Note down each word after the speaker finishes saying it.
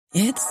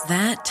It's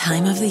that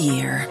time of the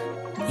year.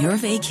 Your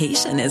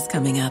vacation is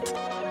coming up.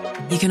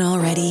 You can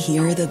already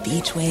hear the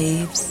beach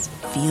waves,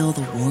 feel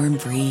the warm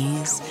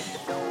breeze,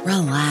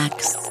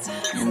 relax,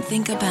 and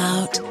think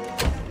about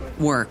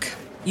work.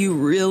 You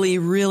really,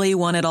 really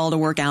want it all to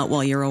work out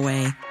while you're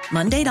away.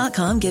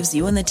 Monday.com gives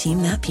you and the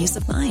team that peace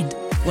of mind.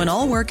 When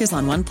all work is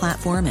on one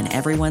platform and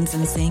everyone's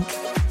in sync,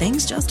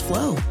 things just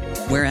flow.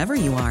 Wherever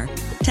you are,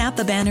 tap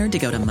the banner to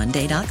go to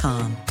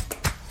Monday.com.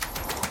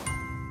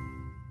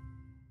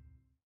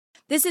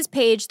 This is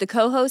Paige, the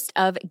co-host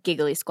of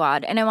Giggly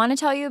Squad, and I want to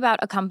tell you about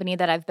a company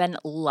that I've been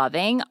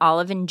loving,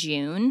 Olive &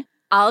 June.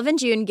 Olive &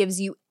 June gives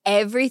you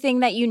everything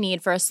that you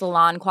need for a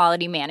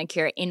salon-quality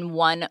manicure in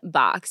one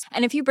box.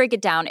 And if you break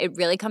it down, it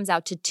really comes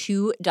out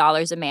to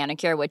 $2 a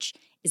manicure, which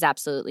is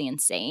absolutely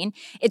insane.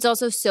 It's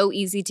also so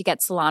easy to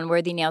get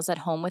salon-worthy nails at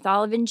home with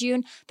Olive &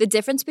 June. The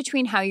difference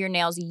between how your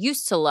nails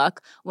used to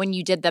look when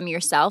you did them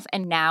yourself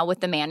and now with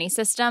the Mani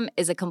system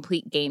is a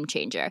complete game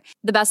changer.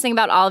 The best thing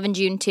about Olive &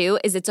 June, too,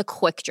 is it's a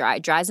quick dry.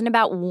 It dries in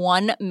about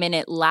 1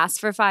 minute, lasts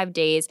for 5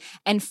 days,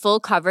 and full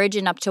coverage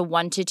in up to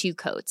 1 to 2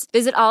 coats.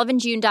 Visit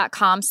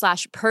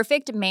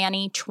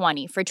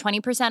oliveandjune.com/perfectmani20 for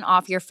 20%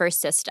 off your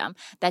first system.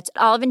 That's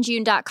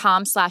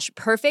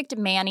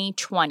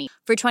oliveandjune.com/perfectmani20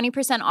 for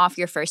 20% off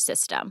your first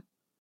system.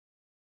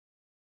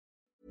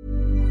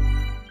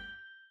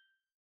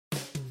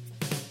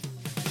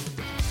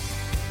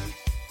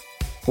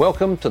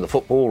 Welcome to the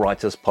Football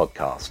Writers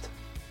Podcast.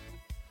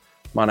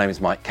 My name is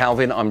Mike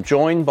Calvin. I'm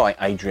joined by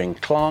Adrian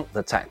Clark,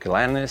 the tactical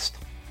analyst,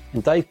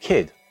 and Dave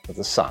Kidd of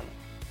The Sun.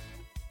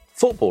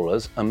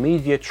 Footballers are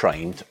media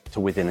trained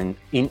to within an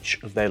inch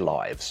of their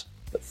lives,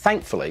 but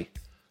thankfully,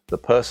 the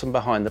person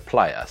behind the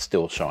player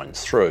still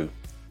shines through.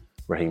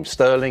 Raheem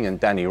Sterling and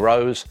Danny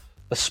Rose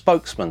are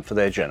spokesmen for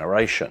their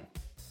generation.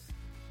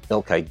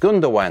 Ilkay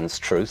Gundogan's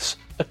truths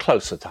are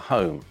closer to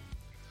home.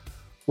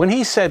 When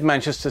he said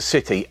Manchester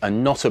City are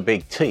not a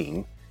big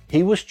team,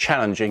 he was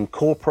challenging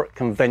corporate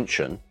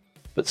convention,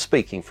 but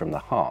speaking from the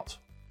heart.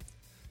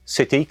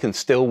 City can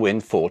still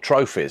win 4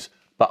 trophies,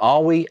 but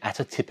are we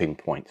at a tipping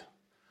point?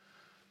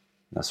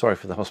 Now, sorry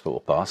for the hospital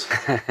pass.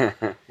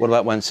 What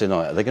about Wednesday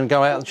night? Are they going to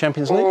go out of the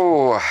Champions League?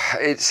 Oh,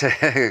 it's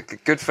a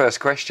good first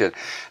question.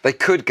 They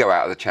could go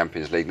out of the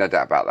Champions League, no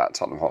doubt about that.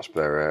 Tottenham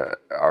Hotspur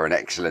are an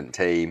excellent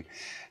team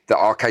that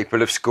are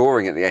capable of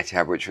scoring at the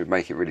Etihad, which would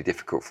make it really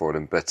difficult for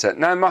them. But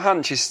no, my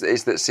hunch is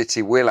that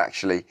City will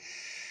actually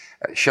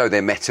show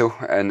their mettle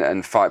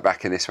and fight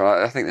back in this one.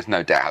 I think there's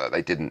no doubt that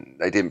they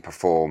didn't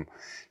perform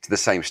to the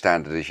same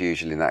standard as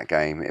usual in that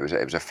game. It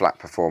was a flat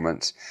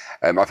performance.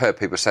 I've heard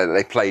people say that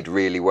they played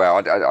really well.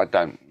 I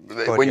don't.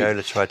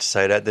 Guardiola tried to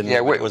say that, didn't he?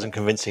 It wasn't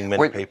convincing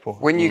many people.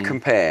 When you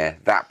compare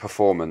that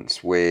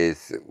performance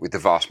with the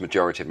vast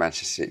majority of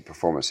Manchester City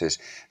performances,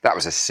 that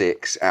was a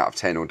 6 out of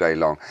 10 all day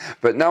long.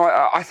 But no,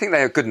 I think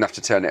they are good enough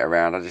to turn it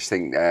around. I just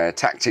think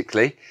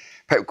tactically,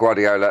 Pep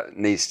Guardiola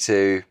needs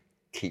to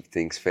keep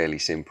things fairly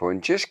simple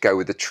and just go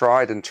with the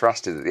tried and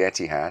trusted at the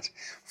Etihad.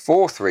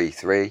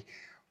 4-3-3.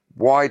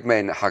 Wide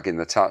men hugging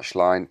the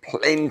touchline,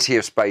 plenty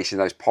of space in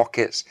those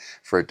pockets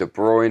for a De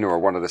Bruyne or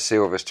one of the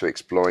Silvas to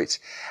exploit,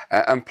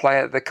 and play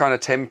at the kind of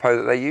tempo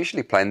that they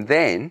usually play. And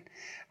then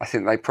I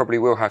think they probably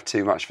will have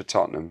too much for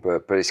Tottenham,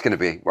 but it's going to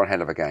be one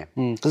hell of a game.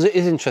 Because it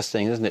is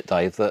interesting, isn't it,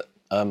 Dave, that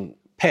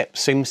Pep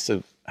seems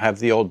to have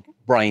the odd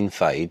brain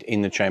fade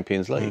in the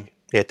Champions League.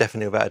 Yeah,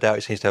 definitely, without a doubt.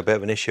 He seems to have a bit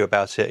of an issue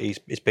about it.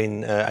 It's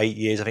been 8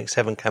 years, I think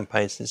 7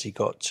 campaigns since he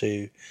got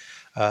to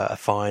a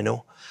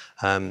final.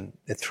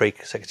 3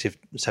 consecutive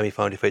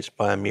semi-final defeats.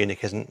 Bayern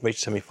Munich hasn't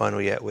reached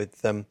semi-final yet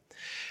with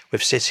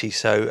City.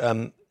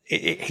 So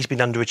he's been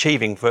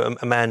underachieving for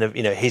a man of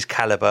his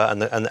calibre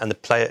and the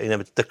player,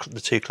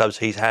 the 2 clubs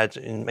he's had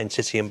in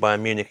City and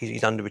Bayern Munich.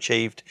 He's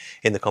underachieved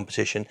in the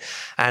competition,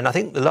 and I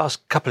think the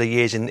last couple of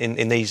years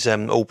in these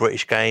all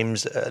British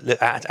games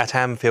at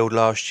Anfield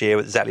last year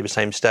at exactly the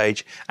same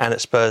stage and at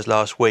Spurs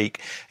last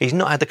week, he's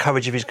not had the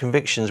courage of his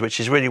convictions, which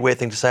is a really weird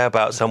thing to say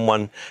about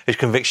someone whose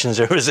convictions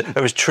are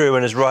as true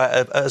and as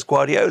right as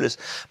Guardiola's.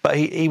 But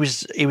he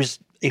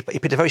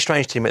picked a very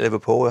strange team at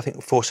Liverpool. I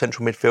think 4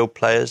 central midfield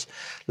players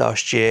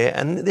last year.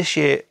 And this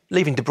year,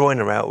 leaving De Bruyne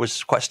out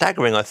was quite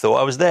staggering, I thought.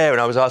 I was there and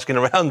I was asking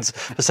around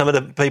for some of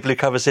the people who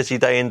cover City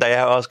day in, day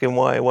out, asking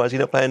why is he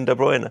not playing De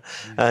Bruyne?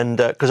 And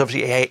because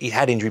obviously he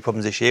had injury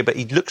problems this year, but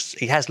he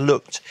has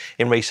looked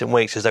in recent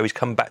weeks as though he's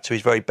come back to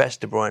his very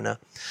best, De Bruyne.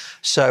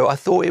 So I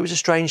thought it was a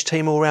strange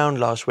team all round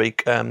last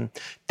week.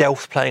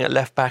 Delph playing at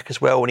left-back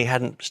as well when he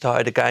hadn't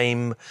started a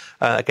game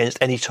against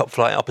any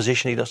top-flight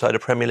opposition. He'd not started a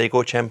Premier League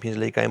or Champions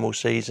League game all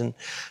season.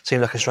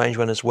 Seemed like a strange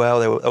one as well.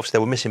 They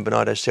were missing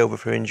Bernardo Silva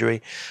for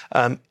injury.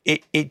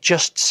 It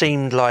just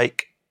seemed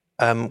like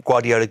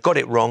Guardiola got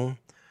it wrong.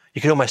 You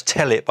could almost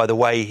tell it by the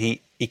way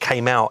he he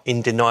came out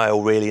in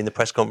denial, really, in the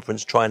press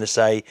conference, trying to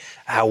say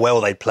how well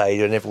they'd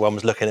played, and everyone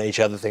was looking at each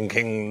other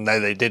thinking, no,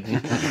 they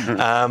didn't.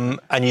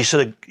 And you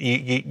sort of,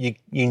 you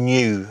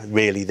knew,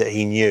 really, that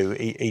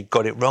he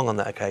got it wrong on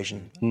that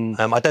occasion.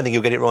 I don't think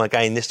he'll get it wrong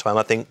again this time.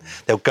 I think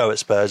they'll go at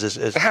Spurs as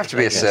they have to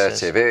be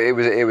assertive.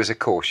 It was a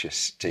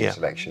cautious team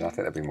selection. I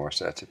think they'll be more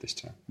assertive this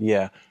time.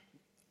 Yeah.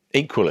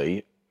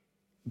 Equally,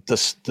 the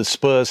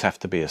Spurs have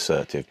to be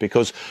assertive,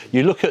 because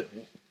you look at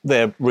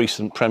their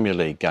recent Premier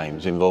League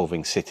games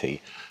involving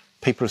City,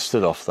 people have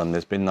stood off them,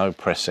 there's been no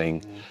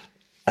pressing.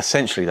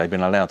 Essentially, they've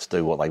been allowed to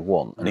do what they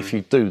want. And if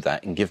you do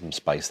that and give them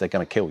space, they're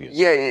going to kill you.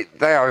 Yeah,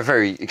 they are a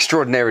very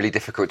extraordinarily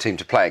difficult team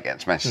to play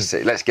against, Manchester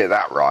City. Let's get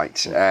that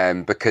right.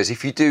 Because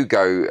if you do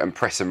go and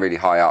press them really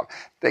high up,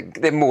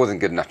 they're more than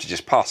good enough to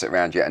just pass it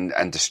around you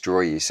and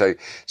destroy you. So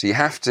you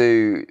have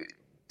to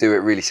do it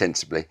really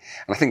sensibly.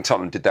 And I think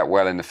Tottenham did that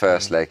well in the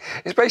first leg.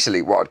 It's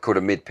basically what I'd call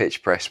a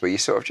mid-pitch press, where you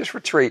sort of just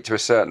retreat to a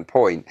certain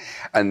point,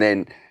 and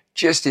then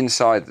just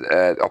inside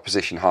the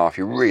opposition half,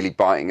 you're really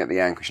biting at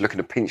the ankles. You're looking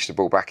to pinch the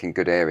ball back in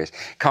good areas.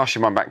 Cast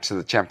your mind back to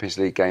the Champions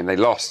League game. They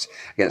lost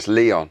against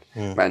Lyon,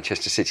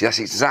 Manchester City. That's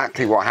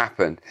exactly what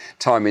happened,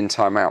 time in,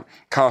 time out.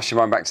 Cast your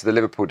mind back to the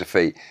Liverpool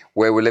defeat.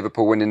 Where were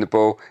Liverpool winning the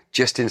ball?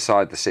 Just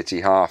inside the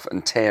City half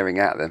and tearing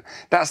at them.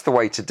 That's the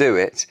way to do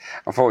it.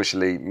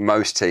 Unfortunately,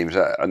 most teams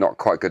are not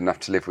quite good enough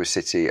to live with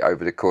City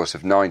over the course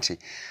of 90,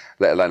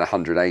 let alone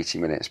 180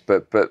 minutes.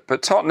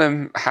 But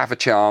Tottenham have a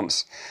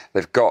chance.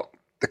 They've got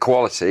the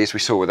quality, as we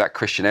saw with that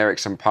Christian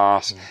Eriksen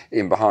pass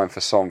in behind for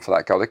Son for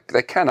that goal.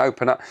 They can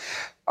open up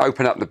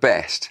the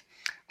best.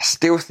 I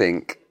still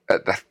think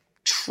at the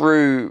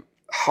true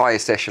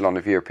highest echelon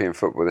of European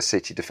football, the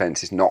City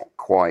defence is not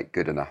quite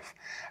good enough.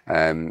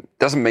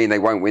 Doesn't mean they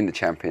won't win the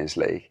Champions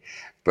League,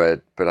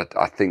 but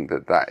I think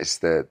that is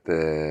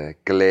the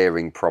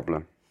glaring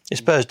problem. If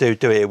Spurs do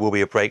it will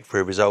be a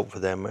breakthrough result for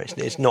them.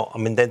 It's not. I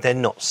mean, they're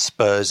not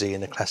Spursy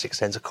in the classic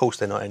sense. Of course,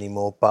 they're not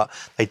anymore. But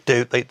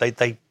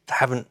they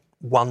haven't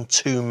won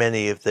too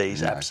many of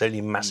these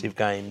absolutely massive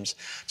games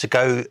to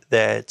go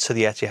there to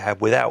the Etihad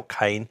without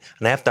Kane,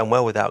 and they have done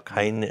well without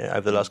Kane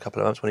over the last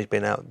couple of months when he's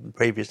been out on the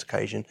previous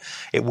occasion.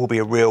 It will be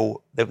a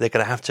real. They're going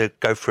to have to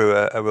go through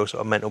a real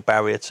sort of mental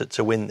barrier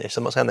to win this.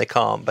 I'm not saying they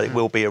can't, but it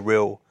will be a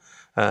real.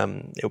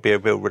 It'll be a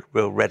real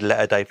red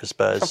letter day for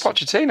Spurs. And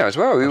Pochettino as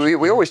well.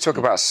 We always talk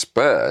about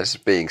Spurs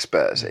being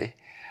Spursy.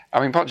 I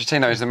mean,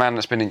 Pochettino is the man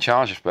that's been in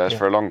charge of Spurs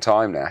for a long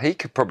time now. He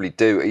could probably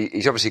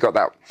he's obviously got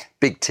that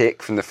big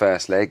tick from the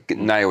first leg,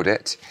 nailed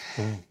it.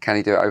 Can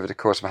he do it over the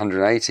course of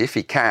 180? If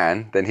he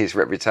can, then his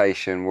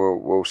reputation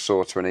will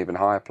soar to an even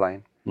higher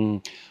plane.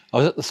 I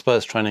was at the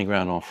Spurs training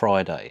ground on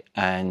Friday,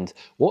 and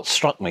what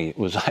struck me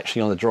was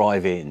actually on the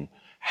drive in,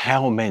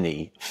 how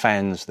many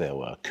fans there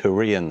were,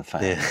 Korean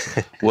fans,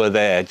 were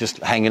there just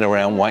hanging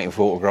around waiting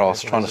for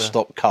autographs, trying to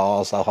stop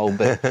cars, the whole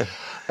bit.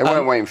 They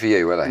weren't waiting for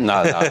you, were they? No.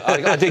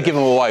 I did give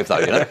them a wave, though,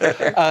 you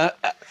know.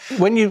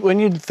 When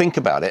you think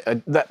about it,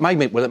 it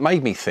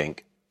made me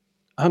think,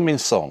 Heung-min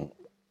Son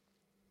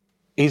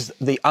is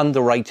the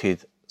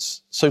underrated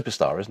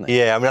superstar, isn't he?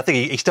 Yeah, I mean, I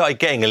think he started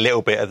getting a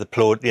little bit of the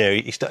applaud. You know,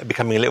 he started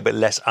becoming a little bit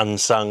less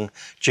unsung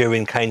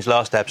during Kane's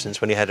last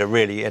absence, when he had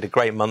a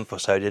great month or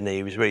so, didn't he?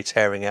 He was really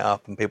tearing it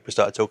up, and people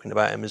started talking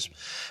about him as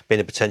being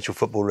a potential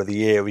footballer of the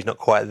year. He's not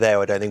quite there,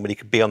 I don't think, but he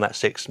could be on that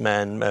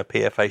six-man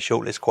PFA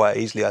shortlist quite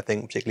easily, I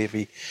think, particularly if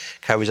he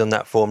carries on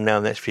that form now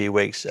in the next few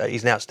weeks.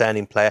 He's an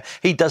outstanding player.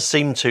 He does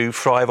seem to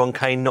thrive on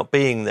Kane not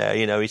being there.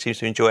 You know, he seems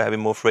to enjoy having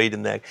more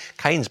freedom there.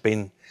 Kane's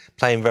been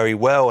playing very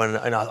well,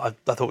 and I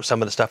thought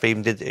some of the stuff he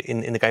even did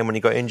in the game when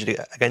he got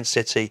injured against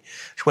City,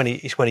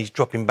 it's when he's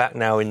dropping back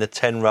now in the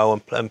 10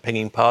 role and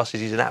pinging passes.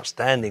 He's an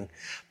outstanding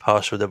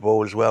passer of the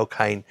ball as well,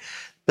 Kane.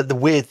 But the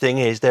weird thing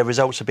is their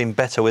results have been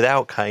better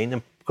without Kane,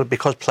 and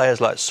because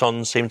players like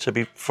Son seem to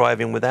be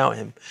thriving without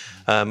him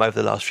over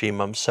the last few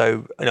months.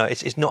 So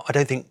it's not. I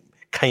don't think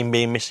Kane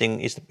being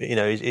missing is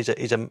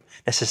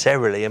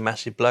necessarily a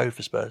massive blow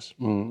for Spurs.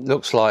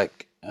 Looks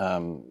like.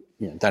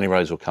 Danny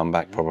Rose will come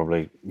back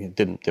probably.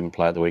 Didn't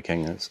play at the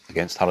weekend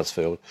against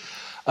Huddersfield.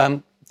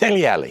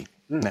 Dele Alli.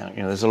 Now,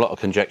 there's a lot of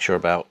conjecture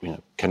about,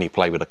 can he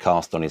play with a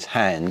cast on his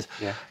hand?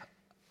 Yeah.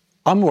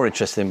 I'm more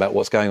interested about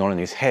what's going on in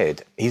his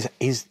head.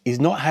 He's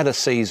not had a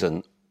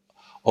season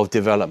of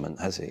development,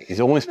 has he? He's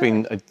almost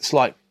been a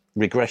slight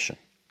regression.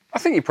 I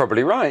think you're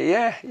probably right,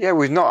 yeah.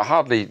 We've not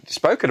hardly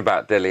spoken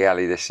about Dele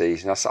Alli this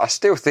season. I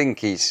still think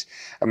he's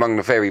among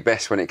the very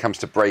best when it comes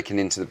to breaking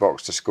into the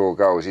box to score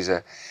goals. He's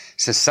a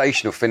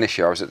sensational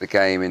finisher. I was at the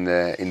game in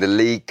the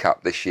League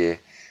Cup this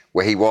year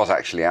where he was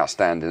actually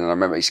outstanding, and I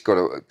remember he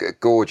scored a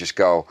gorgeous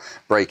goal,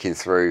 breaking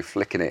through,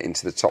 flicking it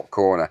into the top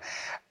corner.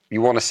 You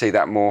want to see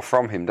that more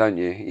from him, don't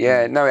you?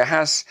 Yeah, no, it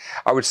has.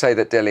 I would say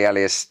that Dele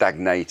Alli has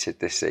stagnated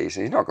this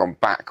season. He's not gone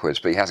backwards,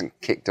 but he hasn't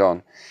kicked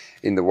on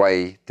in the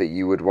way that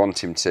you would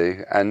want him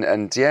to.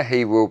 And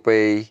he will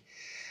be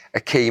a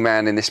key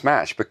man in this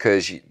match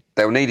because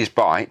they'll need his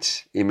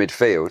bite in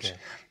midfield. Yeah.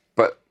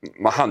 But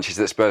my hunch is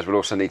that Spurs will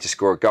also need to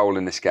score a goal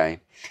in this game.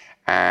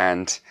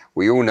 And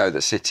we all know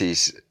that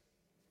City's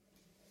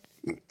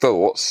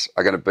thoughts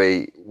are going to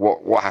be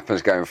what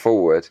happens going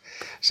forward.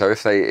 So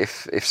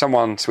if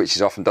someone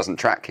switches off and doesn't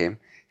track him,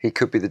 he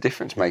could be the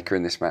difference maker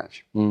in this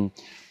match.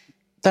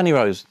 Danny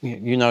Rose,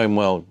 you know him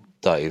well,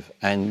 Dave,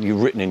 and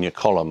you've written in your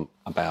column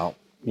about,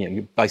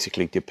 you're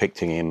basically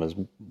depicting him as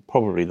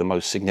probably the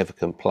most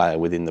significant player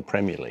within the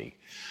Premier League.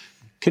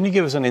 Can you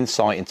give us an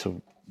insight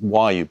into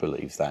why you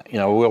believe that?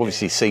 We've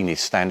obviously seen his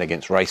stand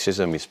against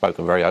racism. He's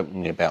spoken very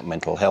openly about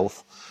mental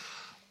health.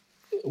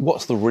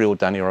 What's the real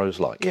Danny Rose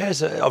like? Yeah,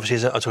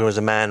 obviously, I'm talking as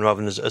a man rather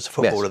than as a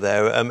footballer. Yes.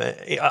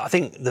 There. I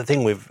think the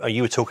thing with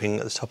you were talking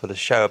at the top of the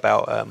show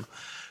about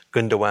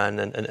Gundogan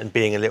and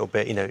being a little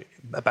bit,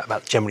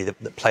 about generally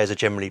the players are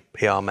generally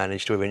PR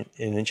managed within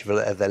an inch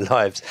of their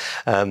lives,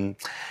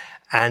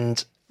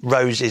 and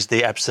Rose is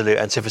the absolute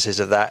antithesis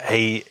of that.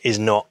 He is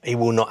not. He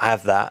will not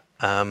have that.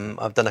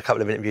 I've done a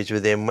couple of interviews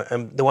with him.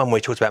 The one where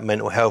he talked about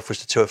mental health was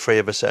the 2 or 3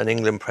 of us at an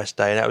England press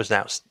day, and that was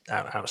an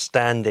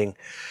outstanding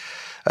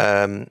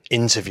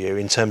interview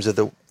in terms of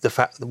the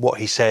fact that what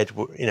he said,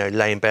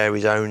 laying bare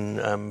his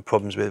own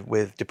problems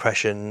with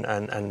depression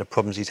and the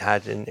problems he's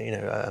had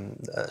in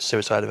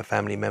suicide of a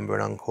family member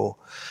and uncle.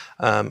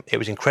 It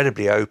was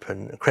incredibly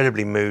open,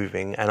 incredibly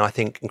moving, and I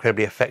think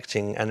incredibly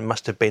affecting, and it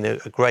must have been a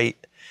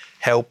great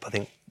help.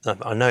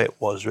 I know it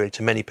was really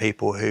to many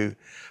people who were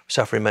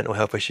suffering mental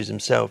health issues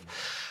themselves.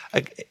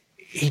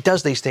 He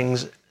does these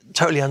things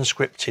totally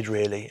unscripted,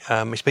 really.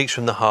 He speaks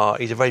from the heart.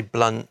 He's a very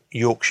blunt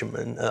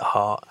Yorkshireman at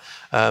heart.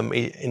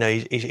 He's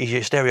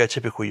a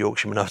stereotypical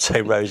Yorkshireman, I'd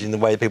say, Rose, in the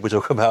way people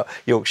talk about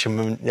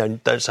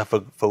Yorkshiremen, don't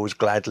suffer fools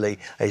gladly.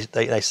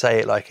 They say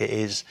it like it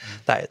is.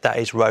 That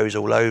is Rose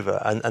all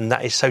over, and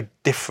that is so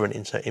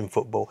different in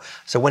football.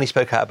 So when he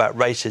spoke out about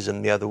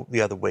racism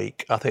the other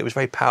week, I think it was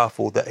very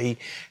powerful that he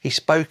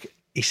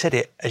said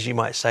it, as you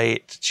might say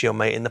it to your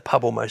mate in the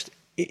pub almost.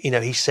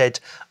 He said,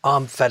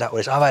 I'm fed up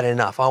with this. I've had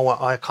enough.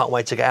 I can't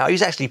wait to get out.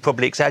 He's actually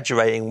probably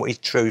exaggerating what his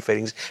true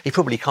feelings. He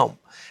probably can't.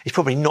 It's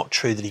probably not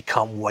true that he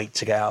can't wait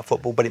to get out of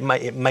football, but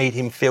it made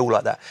him feel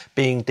like that,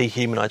 being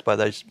dehumanised by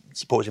those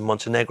supporters in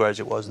Montenegro as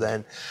it was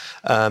then.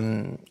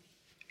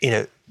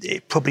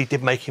 It probably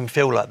did make him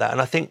feel like that. And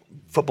I think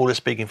footballers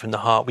speaking from the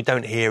heart, we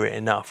don't hear it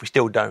enough. We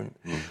still don't.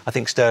 I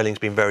think Sterling's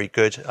been very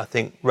good. I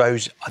think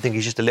Rose,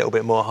 he's just a little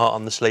bit more heart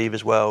on the sleeve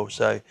as well.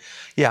 So,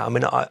 yeah,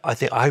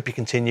 I hope he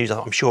continues.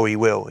 I'm sure he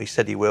will. He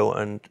said he will,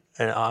 and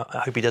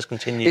I hope he does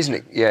continue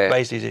to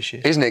raise these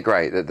issues. Isn't it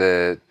great that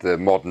the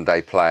modern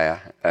day player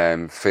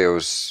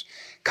feels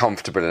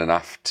comfortable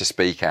enough to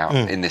speak out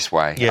in this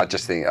way? Yeah.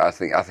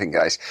 I think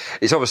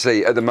it's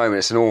obviously at the moment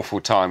it's an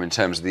awful time in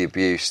terms of the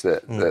abuse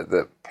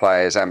that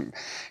players and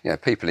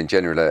people in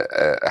general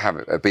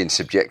are being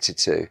subjected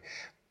to,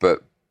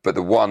 but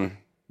the one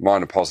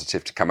minor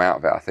positive to come out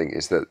of it, I think,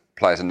 is that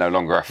players are no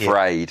longer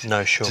afraid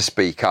to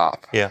speak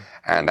up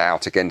and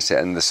out against it,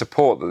 and the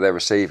support that they're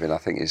receiving, I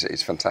think,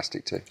 is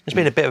fantastic too. There's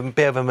been a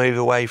bit of a move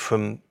away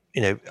from.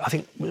 I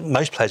think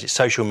most players, it's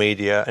social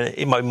media, and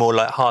it might be more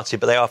light-hearted,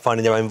 but they are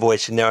finding their own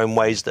voice in their own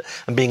ways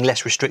and being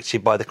less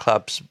restricted by the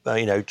clubs,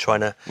 trying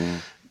to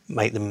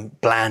make them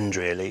bland,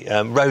 really.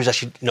 Rose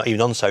actually not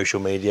even on social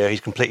media. He's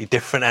a completely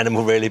different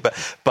animal, really, but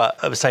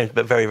at the same,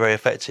 but very, very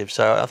effective.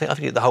 So I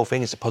think the whole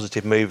thing is a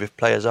positive move if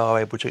players are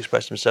able to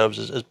express themselves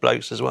as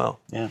blokes as well.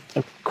 Yeah.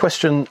 A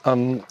question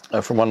from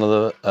one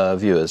of the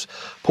viewers,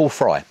 Paul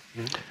Fry.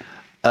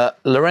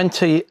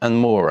 Llorente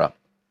and Moura,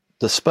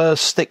 the Spurs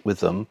stick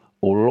with them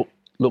or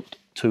look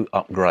to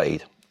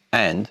upgrade?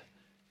 And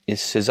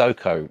is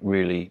Sissoko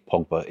really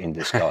Pogba in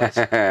disguise?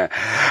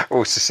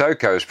 Well,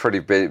 Sissoko has probably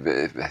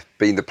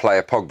been the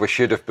player Pogba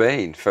should have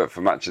been for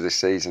much of this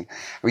season.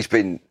 He's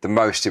been the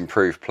most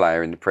improved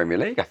player in the Premier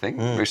League, I think,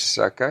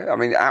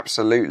 Sissoko.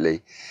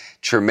 Absolutely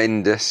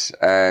tremendous,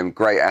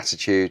 great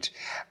attitude,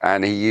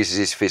 and he uses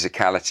his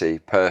physicality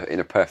in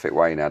a perfect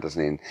way now,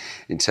 doesn't he,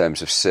 in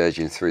terms of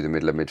surging through the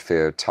middle of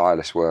midfield,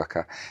 tireless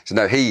worker. So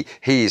no, he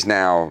is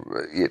now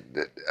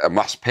a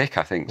must pick,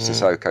 I think,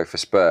 Sissoko for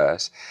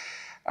Spurs.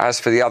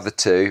 As for the other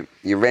two,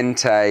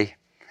 Llorente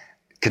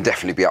can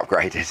definitely be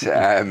upgraded.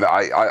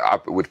 I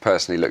would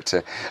personally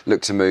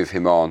look to move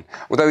him on.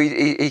 Although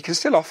he can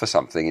still offer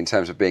something in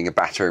terms of being a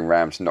battering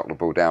ram to knock the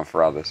ball down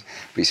for others.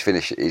 But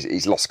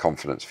he's lost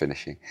confidence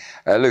finishing.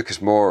 Lucas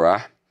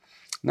Moura,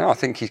 no, I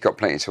think he's got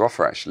plenty to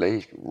offer, actually.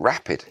 He's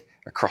rapid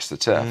across the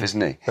turf,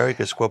 isn't he? Very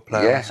good squad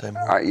player.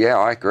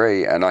 I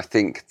agree. And I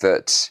think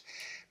that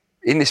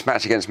in this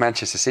match against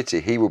Manchester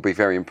City, he will be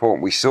very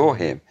important. We saw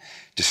him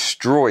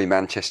destroy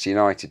Manchester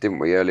United, didn't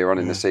we, earlier on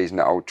in the season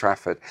at Old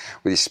Trafford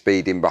with his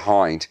speed in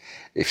behind.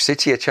 If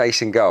City are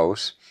chasing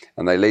goals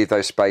and they leave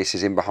those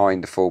spaces in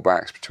behind the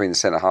fullbacks, between the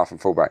centre-half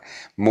and fullback,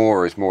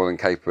 Moura is more than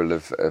capable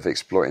of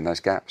exploiting those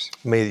gaps.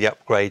 For me, the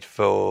upgrade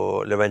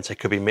for Llorente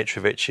could be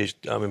Mitrovic.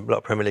 A lot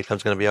of Premier League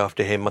clubs are going to be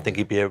after him. I think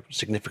he'd be a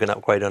significant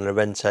upgrade on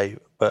Llorente,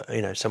 but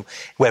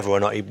whether or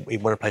not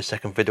he'd want to play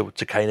second fiddle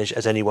to Kane,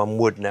 as anyone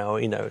would now,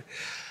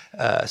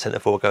 centre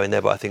forward going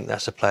there, but I think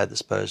that's a player that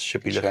Spurs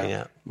should be looking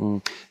at.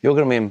 You're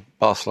going to be in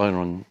Barcelona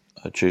on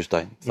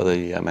Tuesday for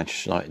the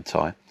Manchester United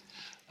tie.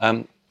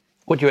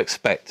 What do you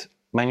expect?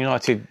 Man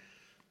United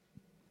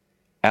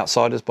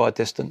outsiders by a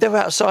distance? They're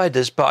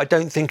outsiders, but I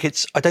don't think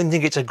it's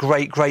a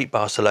great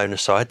Barcelona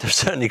side. They've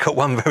certainly got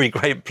one very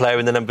great player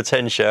in the number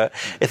 10 shirt.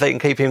 If they can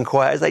keep him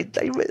quiet, as they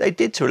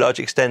did to a large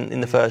extent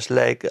in the first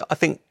leg, I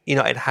think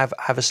United have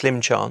a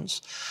slim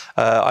chance.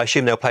 I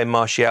assume they'll play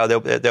Martial.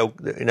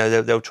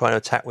 They'll try and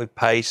attack with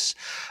pace.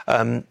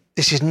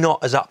 This is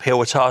not as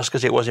uphill a task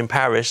as it was in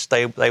Paris.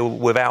 They were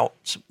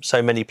without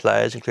so many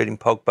players, including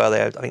Pogba. They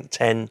had, I think,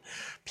 10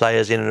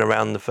 players in and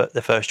around the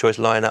first choice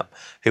lineup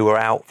who were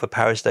out for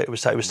Paris. It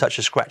was such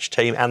a scratch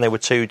team, and they were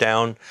 2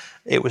 down.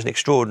 It was an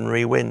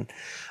extraordinary win.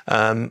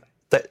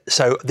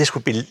 So this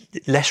would be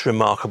less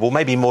remarkable,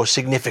 maybe more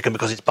significant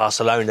because it's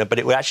Barcelona, but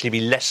it would actually be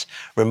less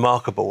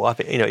remarkable. I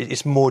think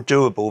it's more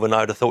doable than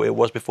I would have thought it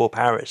was before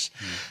Paris.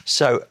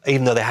 So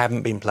even though they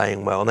haven't been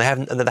playing well, and they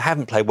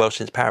haven't played well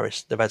since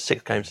Paris, they've had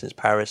 6 games since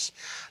Paris,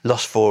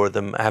 lost 4 of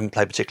them, haven't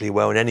played particularly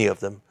well in any of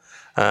them.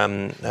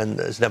 And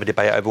there's another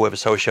debate over whether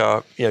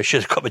Solskjaer,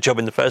 should have got the job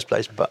in the first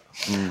place. But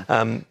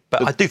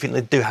I do think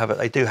they do have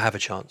a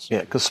chance.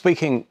 Yeah, because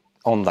speaking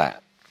on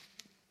that,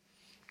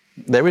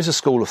 there is a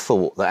school of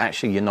thought that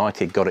actually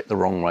United got it the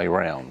wrong way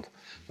round.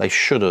 They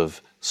should have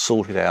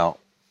sorted out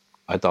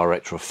a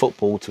director of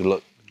football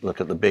to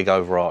look at the big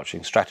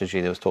overarching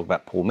strategy. There was talk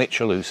about Paul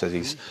Mitchell, who says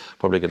he's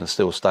probably going to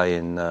still stay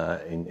in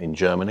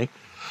Germany.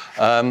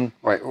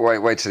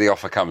 Wait till the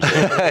offer comes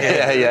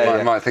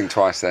in. Might think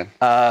twice then.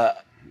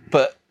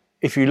 But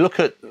if you look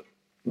at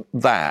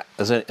that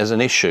as an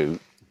issue,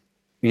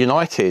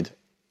 United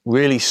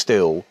really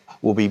still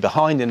will be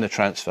behind in the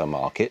transfer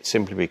market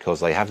simply because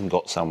they haven't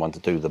got someone to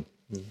do the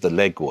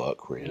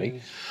legwork,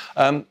 really.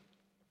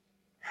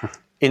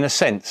 In a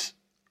sense,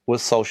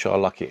 was Solskjaer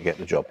lucky to get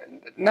the job?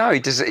 No, he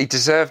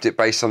deserved it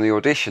based on the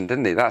audition,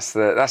 didn't he? That's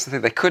the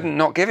thing. They couldn't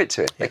not give it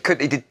to him.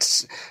 He did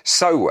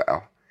so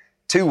well,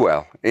 too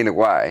well in a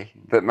way,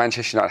 that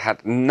Manchester United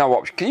had no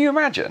option. Can you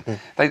imagine?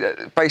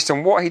 Based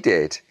on what he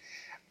did,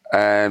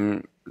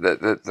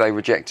 that they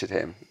rejected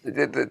him.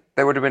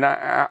 There would have been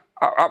an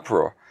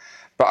uproar.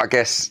 But I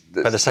guess...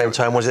 At the same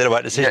time, was it the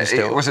right decision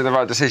still? Was it the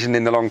right decision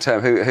in the long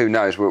term? Who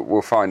knows?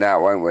 We'll find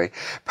out, won't we?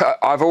 But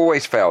I've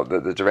always felt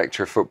that the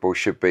director of football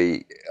should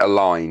be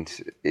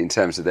aligned in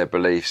terms of their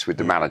beliefs with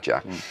the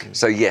manager.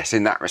 So, yes,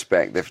 in that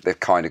respect, they've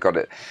kind of got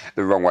it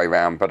the wrong way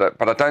round. But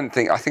I don't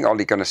think... I think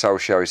Ole Gunnar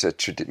Solskjaer is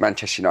a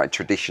Manchester United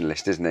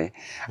traditionalist, isn't he?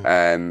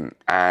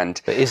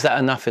 But is that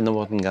enough in the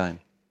modern game?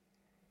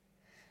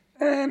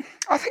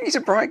 I think he's a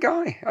bright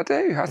guy. I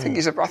do. I think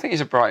he's a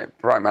bright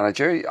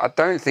manager. I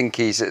don't think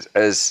he's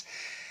as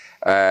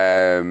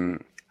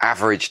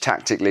average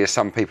tactically as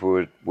some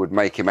people would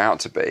make him out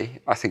to be.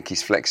 I think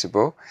he's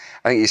flexible.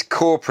 I think his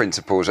core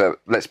principles are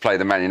let's play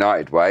the Man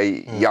United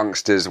way,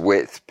 youngsters,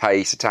 width,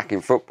 pace,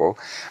 attacking football.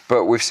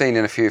 But we've seen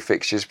in a few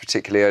fixtures,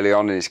 particularly early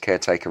on in his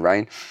caretaker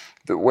reign,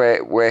 that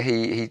where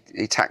he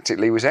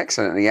tactically was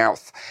excellent. And he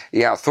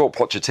outthought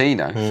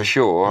Pochettino for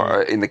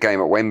sure in the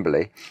game at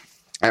Wembley.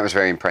 That was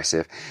very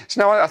impressive. So,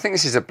 no, I think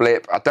this is a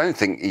blip. I don't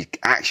think he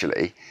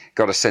actually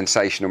got a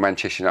sensational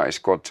Manchester United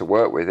squad to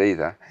work with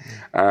either.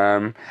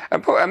 And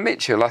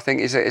Mitchell, I think,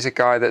 is a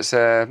guy that's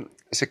a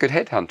good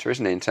headhunter,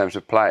 isn't he, in terms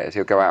of players?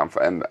 He'll go out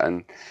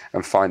and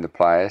find the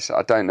players.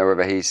 I don't know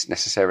whether he's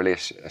necessarily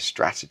a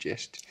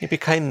strategist. I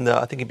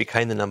think he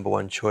became the number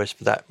 1 choice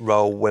for that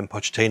role when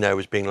Pochettino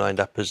was being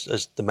lined up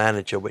as the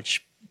manager,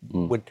 which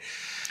would...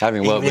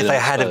 Even if they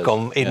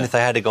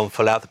had gone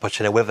full out the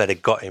Pochettino, whether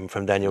they'd got him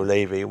from Daniel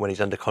Levy when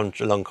he's under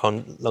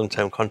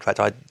long-term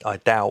contract, I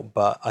doubt.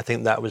 But I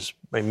think that was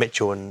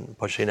Mitchell and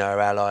Pochettino are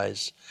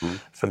allies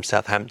from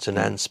Southampton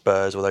and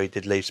Spurs. Although he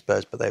did leave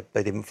Spurs, but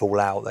they didn't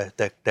fall out.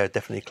 They're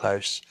definitely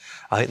close.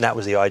 I think that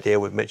was the idea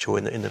with Mitchell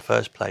in the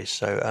first place.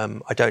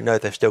 So I don't know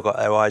if they've still got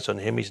their eyes on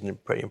him. He's a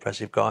pretty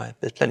impressive guy.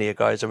 There's plenty of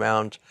guys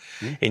around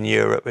in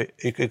Europe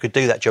who could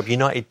do that job.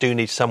 United do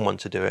need someone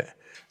to do it.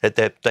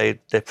 They're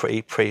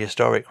pretty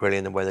prehistoric, really,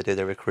 in the way they do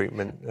their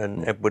recruitment.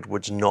 And Ed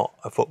Woodward's not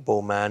a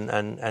football man,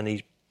 and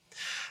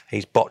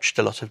he's botched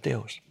a lot of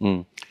deals.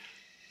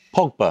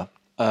 Pogba,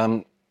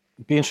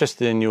 be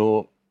interested in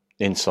your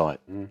insight,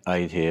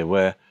 Aid, here,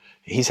 where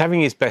he's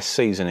having his best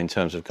season in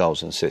terms of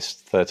goals and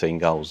assists, 13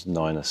 goals,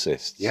 9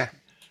 assists. Yeah.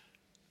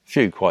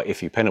 Few quite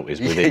iffy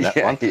penalties within that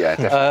one. Yeah,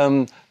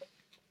 definitely.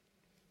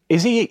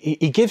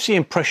 He gives the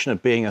impression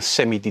of being a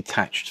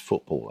semi-detached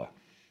footballer.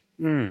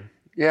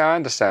 Yeah, I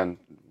understand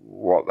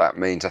what that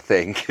means, I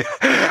think.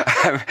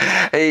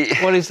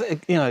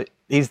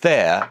 He's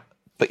there,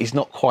 but he's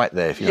not quite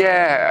there. If you know what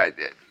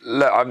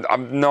I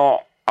mean.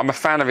 Look, I'm a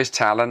fan of his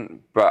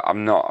talent, but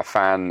I'm not a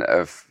fan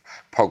of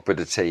Pogba,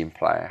 the team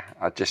player.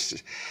 I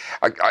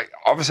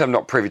obviously I'm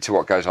not privy to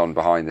what goes on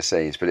behind the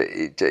scenes, but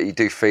you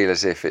do feel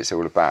as if it's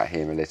all about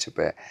him a little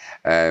bit.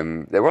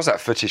 There was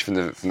that footage from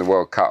the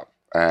World Cup.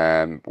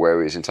 Where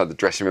he was inside the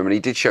dressing room, and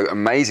he did show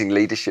amazing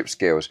leadership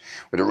skills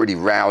with a really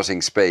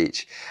rousing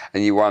speech.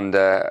 And you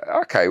wonder,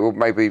 okay, well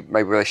maybe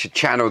they should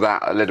channel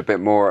that a little bit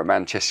more at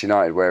Manchester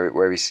United,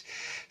 where he's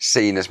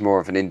seen as more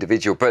of an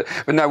individual. But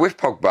no, with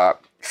Pogba,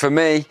 for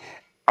me,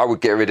 I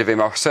would get rid of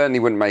him. I certainly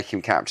wouldn't make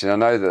him captain. I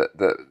know that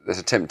there's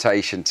a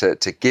temptation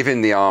to give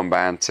him the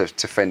armband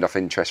to fend off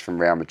interest from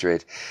Real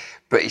Madrid,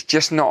 but he's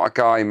just not a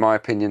guy, in my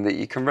opinion, that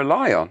you can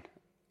rely on.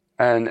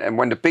 And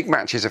when the big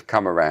matches have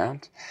come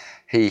around,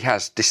 he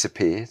has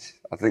disappeared.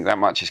 I think that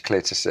much is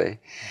clear to see.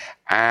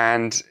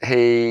 And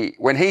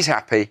when he's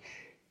happy,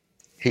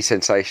 he's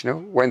sensational.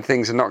 When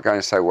things are not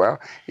going so well,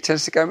 he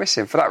tends to go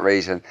missing. For that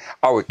reason,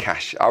 I would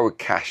cash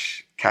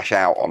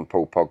out on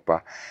Paul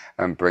Pogba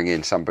and bring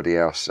in somebody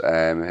else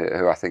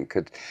who I think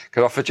could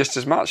offer just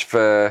as much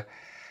for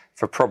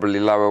probably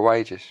lower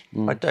wages.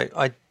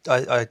 I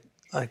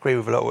agree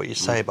with a lot of what you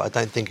say, but I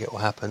don't think it will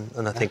happen.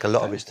 And I think a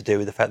lot of it's to do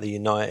with the fact that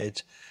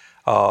United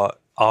are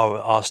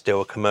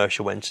still a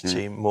commercial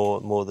entity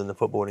more than the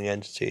footballing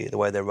entity, the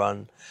way they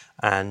run.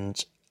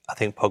 And I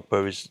think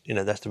Pogba is,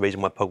 that's the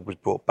reason why Pogba was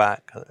brought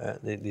back,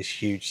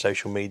 this huge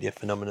social media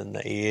phenomenon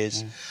that he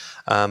is.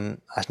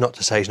 That's not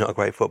to say he's not a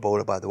great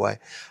footballer, by the way.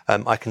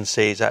 I can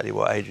see exactly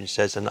what Adrian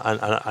says, and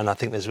I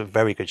think there's a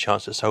very good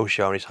chance that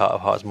Solskjaer, in his heart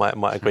of hearts,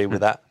 might agree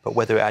with that. But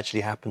whether it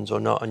actually happens or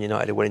not, and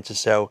United are willing to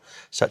sell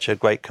such a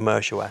great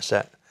commercial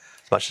asset,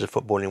 as much as a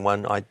footballing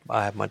one,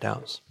 I have my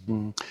doubts.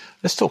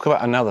 Let's talk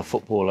about another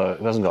footballer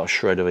who hasn't got a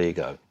shred of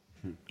ego.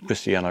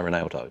 Cristiano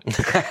Ronaldo.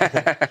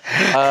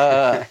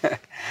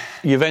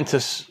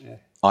 Juventus,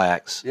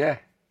 Ajax. Yeah.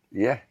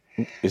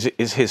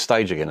 Is his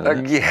stage again,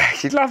 isn't it? Yeah,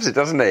 he loves it,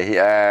 doesn't he?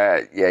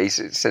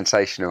 He's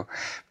sensational.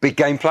 Big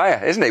game player,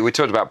 isn't he? We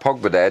talked about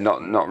Pogba there,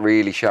 not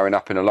really showing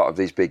up in a lot of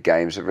these big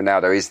games.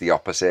 Ronaldo is the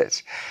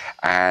opposite.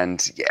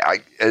 And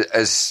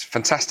as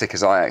fantastic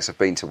as Ajax have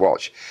been to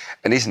watch,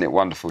 and isn't it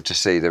wonderful to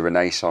see the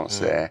renaissance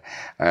there?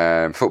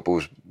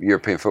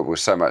 European football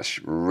is so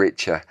much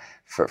richer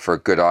for a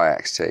good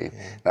Ajax team,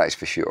 that is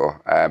for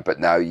sure. But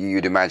no,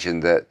 you'd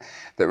imagine that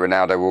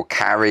Ronaldo will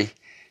carry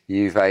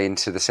Juve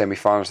into the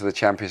semi-finals of the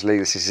Champions League.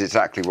 This is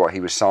exactly what he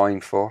was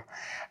signed for.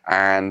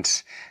 And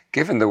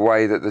given the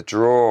way that the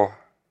draw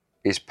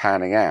is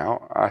panning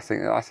out, I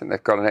think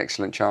they've got an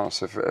excellent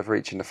chance of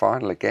reaching the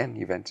final again,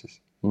 Juventus.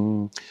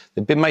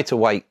 They've been made to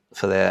wait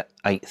for their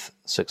 8th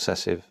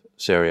successive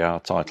Serie A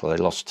title. They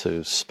lost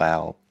to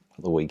Spal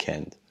at the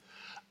weekend.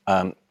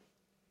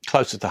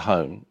 Closer to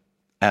home,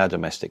 our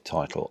domestic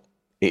title,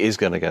 it is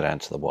going to go down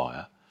to the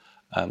wire.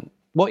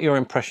 What are your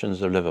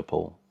impressions of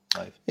Liverpool,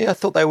 Dave? Yeah, I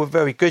thought they were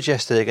very good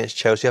yesterday against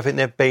Chelsea. I think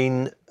they've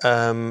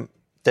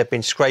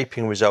been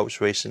scraping results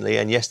recently,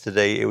 and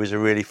yesterday it was a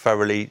really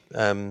thoroughly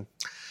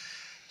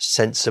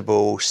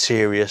sensible,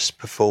 serious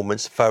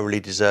performance, thoroughly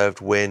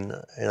deserved win.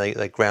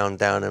 They ground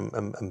down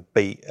and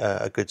beat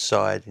a good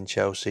side in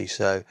Chelsea.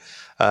 So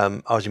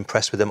I was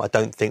impressed with them. I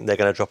don't think they're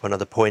going to drop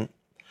another point.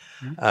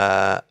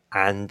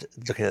 And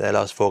looking at their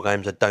last 4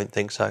 games, I don't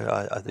think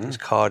so. I think it's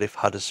Cardiff,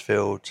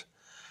 Huddersfield,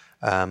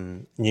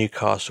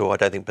 Newcastle. I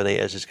don't think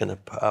Benitez is going to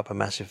put up a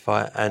massive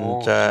fight,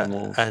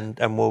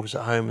 and Wolves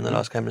at home in the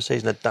last game of the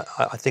season.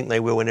 I think they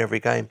will win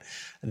every game.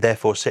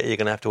 Therefore, City are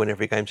going to have to win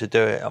every game to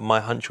do it. My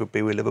hunch would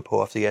be with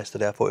Liverpool after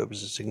yesterday. I thought it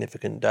was a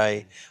significant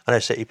day. I know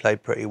City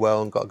played pretty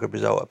well and got a good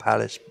result at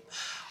Palace.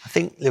 I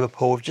think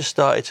Liverpool have just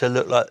started to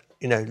look like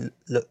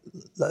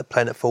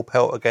playing at full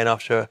pelt again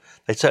after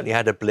they certainly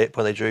had a blip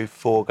when they drew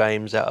 4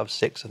 games out of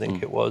 6, I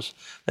think it was.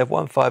 They've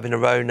won 5 in a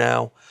row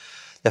now.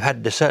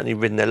 They've certainly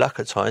ridden their luck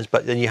at times,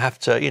 but then you have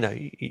to,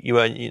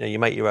 you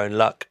make your own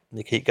luck and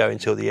you keep going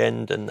till the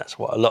end, and that's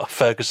what a lot of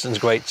Ferguson's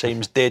great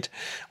teams did,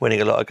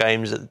 winning a lot of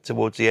games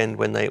towards the end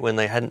when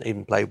they hadn't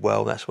even played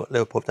well. That's what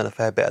Liverpool have done a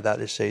fair bit of that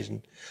this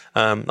season.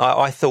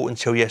 I thought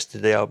until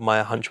yesterday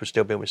my hunch was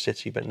still being with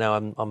City, but now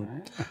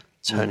I'm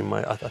turning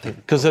I think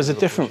because there's a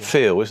different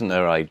feel, isn't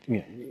there, Aid?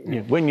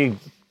 When you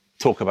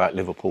talk about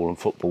Liverpool and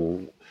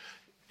football,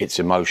 it's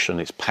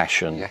emotion, it's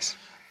passion. Yes.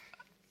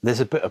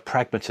 There's a bit of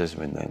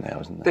pragmatism in there now,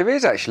 isn't there? There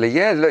is actually,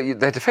 yeah. Look,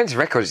 their defensive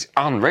record is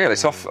unreal.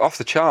 It's off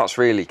the charts,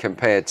 really,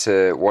 compared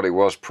to what it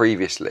was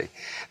previously.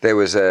 There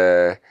was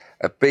a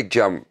big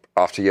jump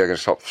after Jurgen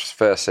Klopp's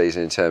first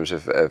season in terms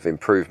of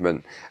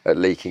improvement at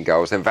leaking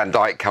goals. Then Van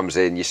Dijk comes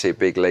in, you see a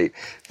big leap.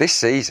 This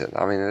season,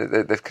 I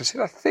mean, they've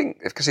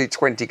conceded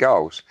 20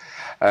 goals,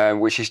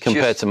 which is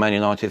compared to Man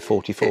United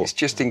 44. It's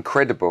just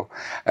incredible.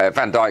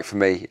 Van Dijk, for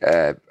me,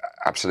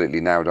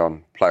 absolutely nailed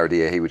on Player of the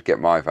Year. He would get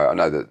my vote. I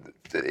know that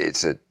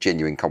it's a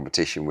genuine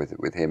competition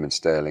with him and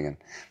Sterling and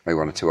maybe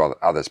 1 or 2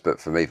 others, but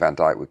for me, Van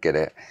Dijk would get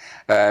it.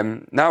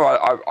 I'm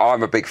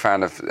a big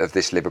fan of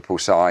this Liverpool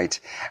side,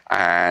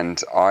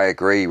 and I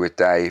agree with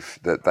Dave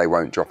that they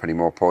won't drop any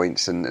more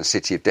points, and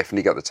City have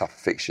definitely got the tougher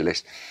fixture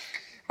list.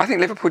 I think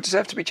Liverpool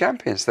deserve to be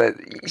champions.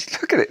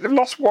 Look at it, they've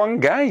lost one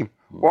game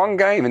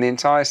in the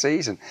entire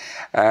season.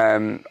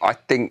 I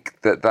think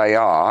that they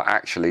are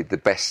actually the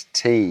best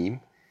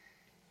team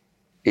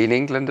in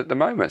England at the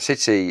moment.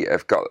 City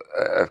have got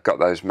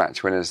those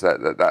match winners,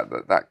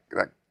 that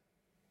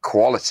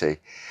quality,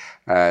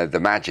 the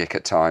magic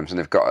at times, and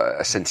they've got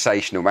a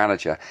sensational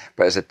manager.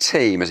 But as a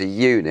team, as a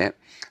unit,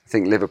 I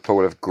think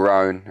Liverpool have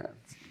grown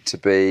to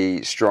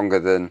be stronger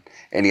than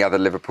any other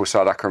Liverpool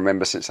side I can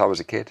remember since I was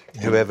a kid.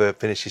 Whoever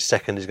finishes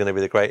second is going to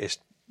be the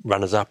greatest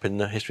runners-up in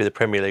the history of the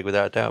Premier League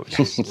without a doubt.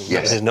 Yes,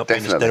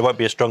 definitely. There won't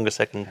be a stronger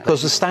second.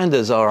 Because the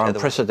standards are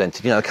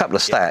unprecedented. A couple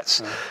of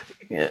stats.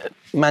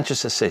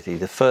 Manchester City,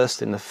 the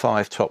first in the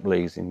 5 top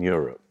leagues in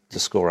Europe to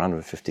score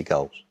 150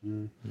 goals.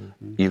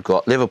 Mm-hmm. You've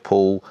got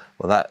Liverpool.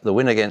 Well, the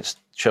win against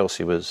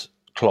Chelsea was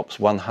Klopp's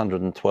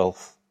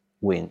 112th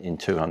win in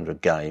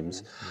 200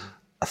 games. Mm-hmm.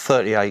 A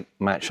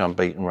 38-match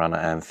unbeaten run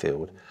at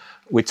Anfield.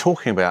 We're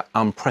talking about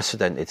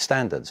unprecedented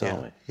standards,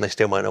 aren't we? They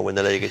still might not win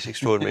the league. It's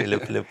extraordinary.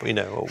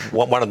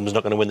 One of them's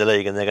not going to win the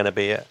league, and they're going to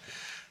be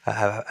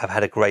have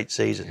had a great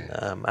season.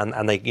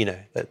 And they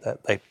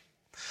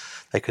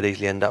could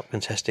easily end up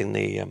contesting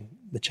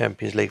the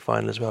Champions League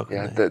final as well.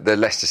 The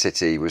Leicester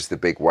City was the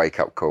big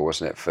wake-up call,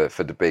 wasn't it,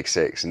 for the Big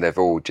Six, and they've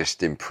all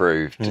just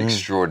improved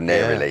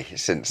extraordinarily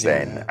since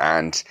then.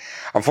 And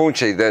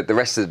unfortunately, the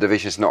rest of the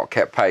division's not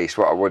kept pace.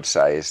 What I would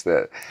say is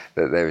that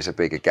there is a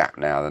bigger gap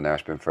now than there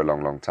has been for a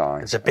long, long time.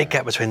 There's a big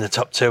gap between the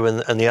top 2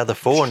 and the other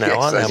 4 now,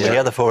 aren't there? I mean, the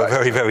other 4 are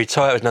very, very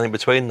tight. There's nothing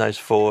between those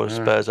 4,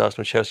 Spurs,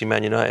 Arsenal, Chelsea,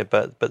 Man United,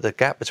 but the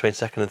gap between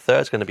second and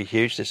third is going to be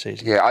huge this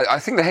season. Yeah, I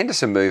think the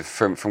Henderson move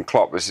from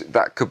Klopp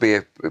that could be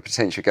a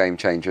potential game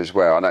changer as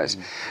well. I know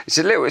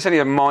it's only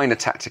a minor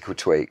tactical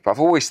tweak, but I've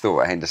always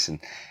thought Henderson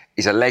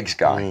is a legs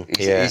guy.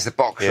 He's the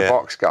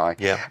box-to-box guy.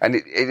 Yeah. And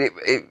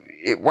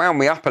it wound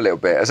me up a little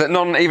bit. As a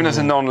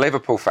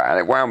non-Liverpool fan,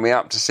 it wound me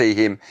up to see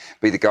him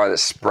be the guy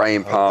that's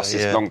spraying past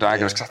his long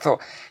diagonals, because I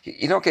thought,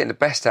 you're not getting the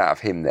best out of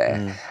him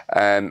there.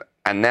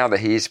 And now that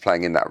he is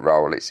playing in that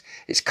role,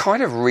 it's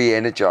kind of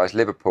re-energised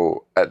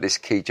Liverpool at this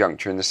key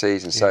juncture in the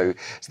season. So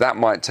that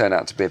might turn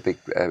out to be a big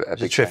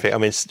terrific. Change. I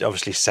mean,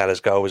 obviously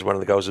Salah's goal was one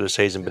of the goals of the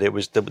season, but it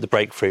was the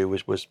breakthrough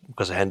was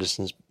because of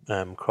Henderson's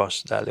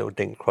cross, that little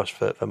dink cross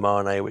for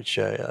Mane, which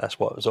that's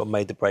what sort of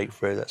made the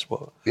breakthrough. That's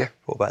what brought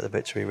about the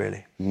victory,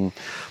 really.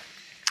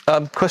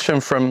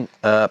 Question from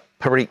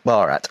Parik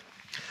Barat.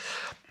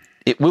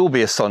 It will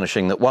be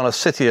astonishing that one of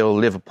City or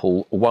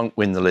Liverpool won't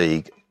win the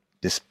league,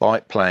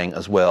 despite playing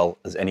as well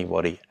as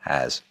anybody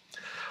has.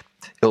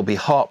 It'll be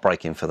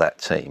heartbreaking for that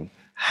team.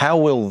 How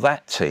will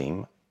that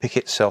team pick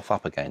itself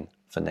up again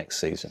for next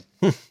season?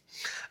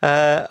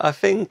 I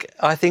think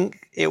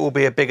it will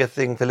be a bigger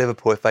thing for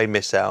Liverpool if they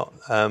miss out,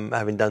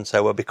 having done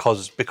so well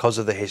because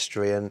of the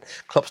history. And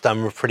Klopp's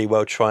done pretty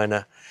well trying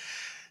to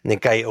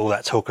negate all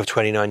that talk of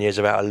 29 years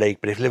without a league.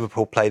 But if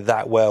Liverpool play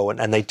that well,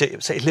 and they do,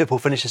 so if Liverpool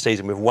finish the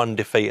season with 1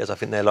 defeat, as I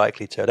think they're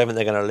likely to, I don't think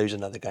they're going to lose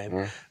another game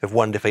with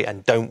 1 defeat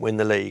and don't win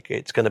the league,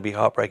 it's going to be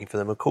heartbreaking for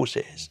them. Of course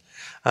it is.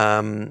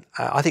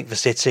 I think for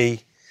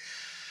City,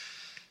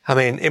 I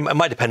mean, it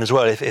might depend as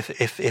well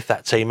if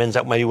that team ends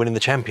up maybe winning the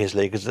Champions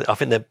League, because I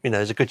think that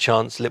there's a good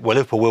chance. Well,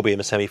 Liverpool will be in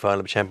the semi-final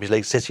of the Champions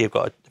League. City have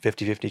got a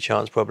 50-50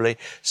 chance probably.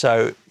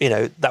 So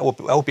that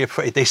will be a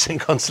pretty decent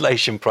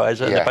consolation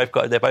prize. Yeah.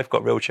 They've both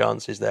got real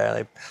chances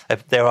there.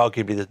 They're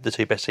arguably the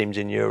 2 best teams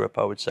in Europe,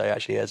 I would say,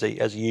 actually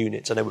as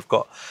units. I know we've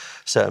got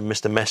certain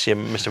Mr. Messi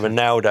and Mr.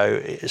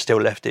 Ronaldo still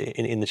left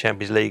in the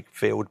Champions League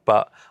field,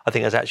 but I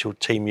think as actual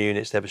team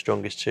units, they're the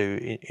strongest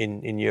 2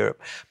 in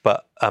Europe.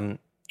 But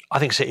I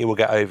think City will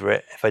get over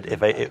it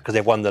because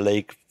they've won the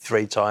league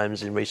 3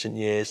 times in recent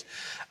years.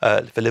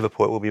 For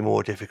Liverpool, it will be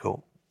more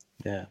difficult.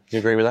 Yeah, you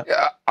agree with that?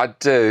 Yeah, I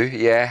do.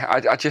 Yeah,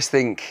 I just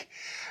think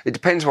it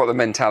depends what the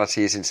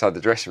mentality is inside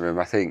the dressing room.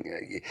 I think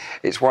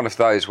it's one of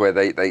those where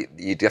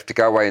you'd have to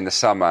go away in the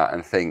summer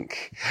and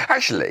think,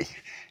 actually,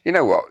 you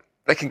know what?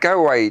 They can go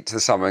away to the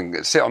summer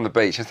and sit on the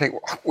beach and think,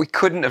 we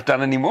couldn't have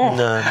done any more.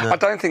 No. I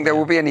don't think there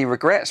will be any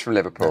regrets from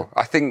Liverpool.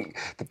 No. I think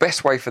the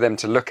best way for them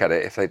to look at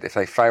it, if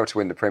they fail to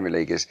win the Premier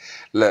League, is,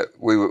 look,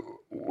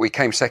 we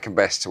came second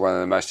best to one of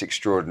the most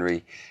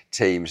extraordinary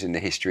teams in the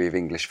history of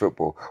English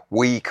football.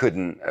 We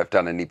couldn't have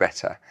done any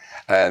better.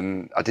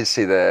 I did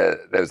see there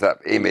was that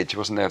image,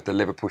 wasn't there, of the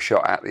Liverpool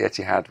shot at the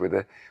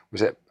Etihad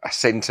was it a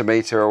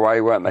centimetre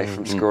away, weren't they,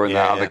 from scoring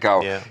that other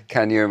goal? Yeah.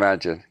 Can you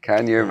imagine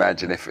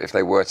if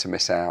they were to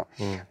miss out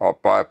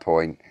by a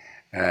point,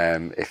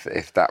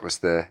 if that was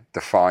the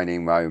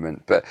defining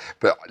moment? But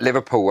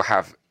Liverpool will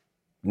have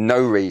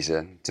no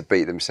reason to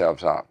beat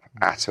themselves up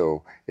at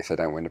all if they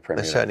don't win the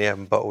Premier League. They certainly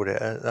haven't bottled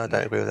it. I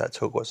don't agree with that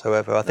talk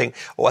whatsoever. I think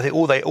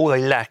all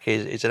they lack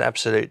is an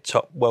absolute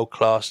top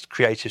world-class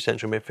creative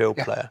central midfield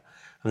player.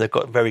 And they've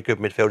got very good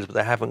midfielders, but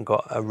they haven't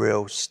got a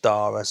real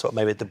star, a sort of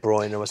maybe a De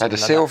Bruyne or something. A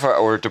Silva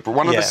or De Bruyne.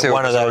 One of the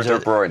Silvas or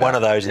De Bruyne. One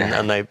of those,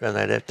 and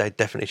they're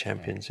definitely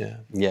champions. Yeah.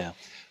 Yeah.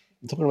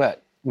 Talking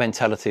about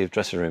mentality of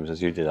dressing rooms,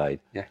 as you did, Aid.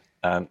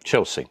 Yeah.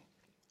 Chelsea.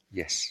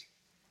 Yes.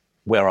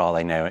 Where are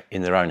they now?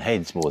 In their own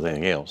heads more than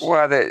anything else?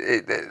 Well,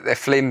 they're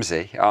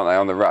flimsy, aren't they,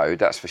 on the road?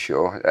 That's for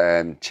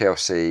sure.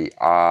 Chelsea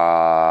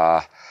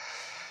are.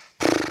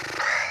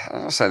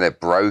 I'm not saying they're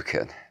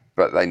broken,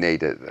 but they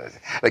need it.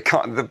 They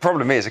can't. The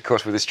problem is, of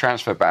course, with this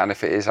transfer ban,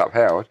 if it is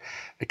upheld,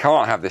 they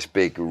can't have this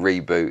big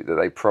reboot that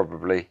they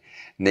probably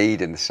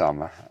need in the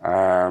summer.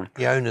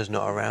 The owner's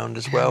not around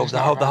as well. The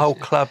whole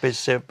club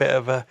is a bit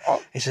of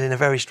it's in a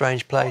very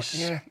strange place.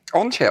 Yeah.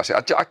 On Chelsea,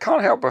 I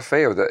can't help but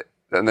feel that,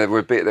 and there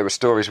were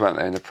stories, weren't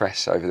there, in the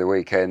press over the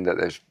weekend that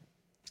there's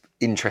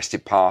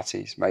interested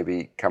parties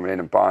maybe coming in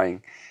and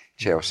buying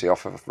Chelsea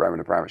off of Roman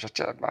Abramovich.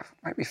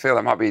 Make me feel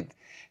that might be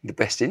in the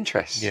best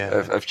interest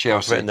of Chelsea.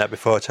 I've written that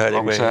before, totally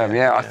long term.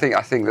 I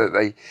think that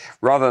they,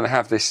 rather than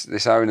have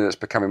this owner that's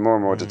becoming more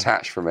and more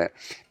detached from it,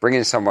 bring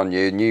in someone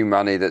new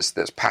money that's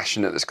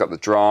passionate, that's got the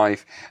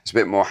drive, that's a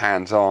bit more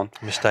hands-on.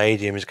 The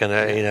stadium is going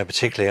to,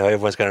 particularly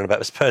everyone's going on about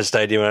the Spurs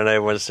stadium, and I know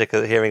everyone's sick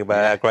of hearing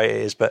about how great it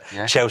is, but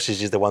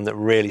Chelsea's is the one that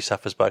really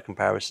suffers by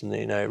comparison.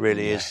 It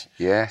really is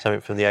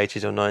something from the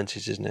 80s or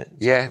 90s, isn't it?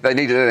 Yeah, they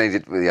need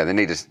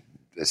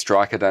a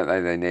striker, don't they?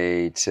 They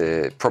need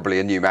probably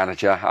a new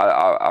manager.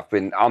 I've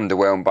been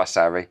underwhelmed by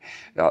Sarri.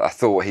 I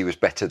thought he was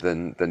better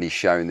than he's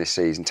shown this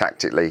season.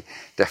 Tactically,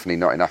 definitely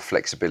not enough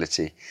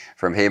flexibility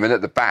from him. And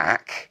at the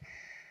back,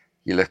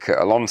 you look at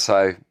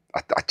Alonso,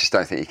 I just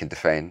don't think he can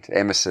defend.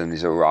 Emerson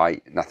is all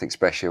right, nothing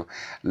special.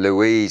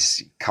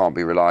 Luiz can't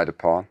be relied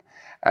upon.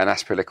 And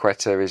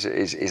Azpilicueta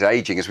is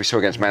ageing, as we saw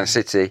against Man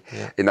City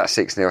in that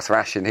 6-0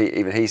 thrashing.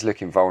 Even he's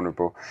looking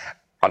vulnerable.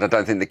 And I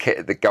don't think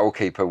the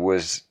goalkeeper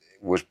was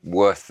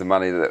worth the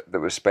money that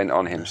was spent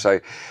on him. So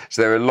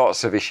there are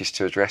lots of issues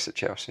to address at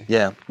Chelsea.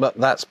 Yeah, but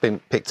that's been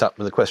picked up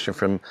with a question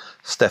from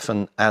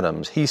Stefan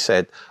Adams. He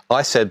said,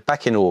 I said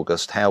back in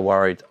August how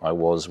worried I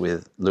was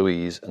with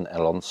Luiz and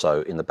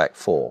Alonso in the back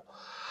four.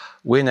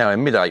 We're now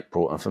in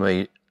mid-April, and for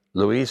me,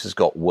 Luiz has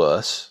got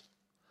worse.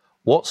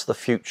 What's the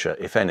future,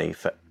 if any,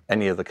 for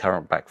any of the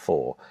current back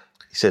four?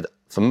 He said,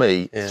 for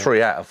me,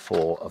 3 out of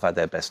 4 have had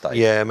their best days.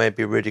 Yeah,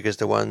 maybe Rudiger's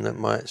the one that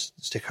might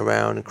stick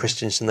around, and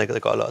Christensen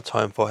they've got a lot of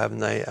time for, haven't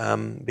they?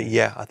 But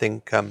yeah, I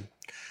think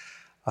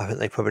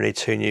they probably need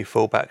 2 new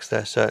fullbacks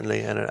there,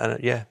 certainly, and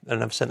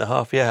another centre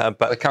half. Yeah,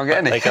 but they can't get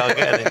any. They can't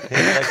get any.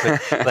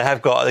 Exactly.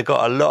 They've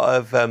got a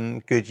lot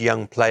of good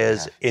young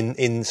players in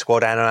the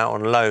squad and out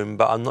on loan,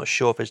 but I'm not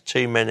sure if there's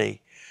too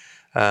many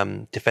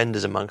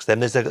defenders amongst them.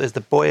 There's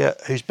the boy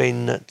who's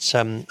been at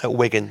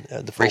Wigan,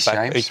 the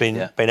fullback, who's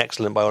been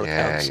excellent by all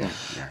accounts.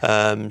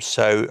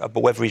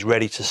 But whether he's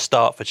ready to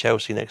start for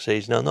Chelsea next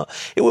season or not,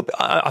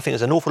 I think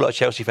there's an awful lot of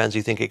Chelsea fans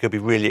who think it could be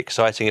really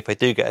exciting if they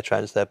do get a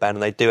transfer ban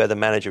and they do have the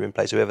manager in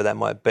place, whoever that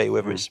might be,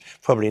 whether it's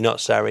probably not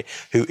Sarri,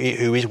 who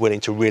is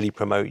willing to really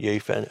promote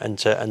youth and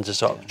to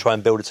sort of try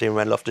and build a team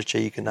around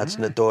Loftus-Cheek and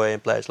Hudson-Odoi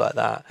and players like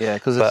that. Yeah,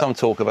 because there's some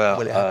talk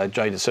about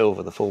Jay Da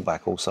Silva, the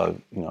fullback,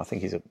 also. I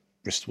think he's a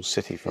Bristol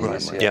City from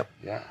memory.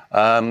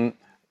 But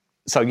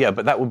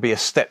that would be a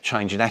step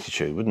change in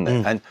attitude, wouldn't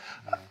it? And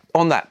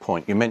on that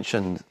point, you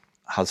mentioned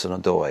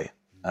Hudson-Odoi,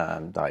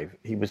 Dave.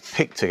 He was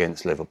picked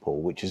against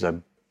Liverpool, which is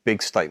a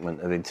big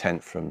statement of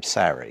intent from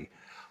Sarri.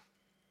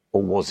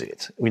 Or was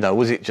it?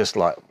 Was it just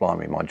like,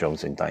 blimey, my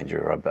job's in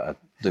danger, or I better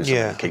do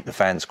something to keep the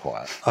fans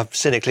quiet?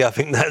 Cynically, I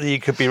think that you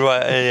could be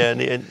right.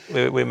 And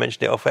we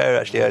mentioned it off air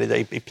actually earlier,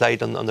 that he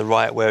played on the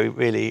right, where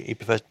he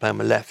prefers to play on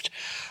the left.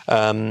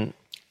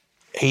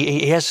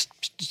 He has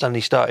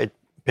suddenly started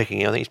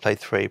picking. I think he's played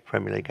 3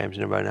 Premier League games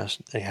in a row now.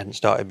 He hadn't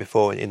started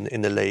before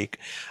in the league.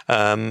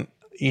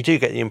 You do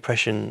get the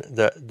impression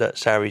that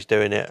Sarri's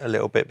doing it a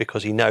little bit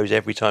because he knows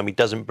every time he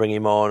doesn't bring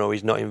him on or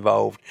he's not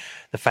involved,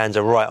 the fans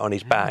are right on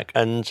his back.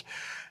 And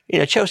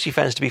Chelsea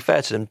fans, to be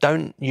fair to them,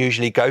 don't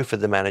usually go for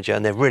the manager,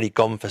 and they've really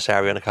gone for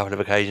Sarri on a couple of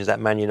occasions. That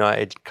Man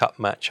United Cup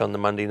match on the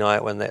Monday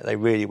night when they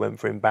really went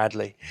for him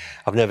badly.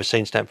 I've never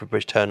seen Stamford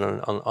Bridge turn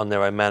on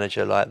their own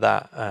manager like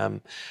that.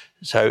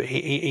 So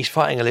he's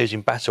fighting a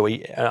losing battle.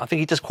 I think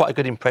he does quite a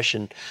good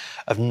impression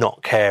of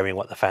not caring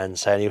what the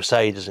fans say, and he'll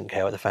say he doesn't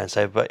care what the fans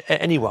say, but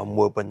anyone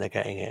would when they're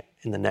getting it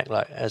in the neck,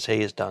 like as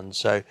he has done.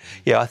 So,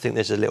 I think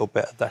there's a little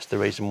bit. That's the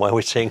reason why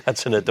we're seeing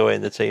Hudson-Odoi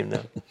in the team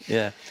now.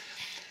 Yeah.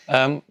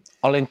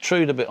 I'll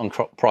intrude a bit on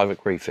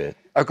private grief here.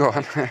 Oh, go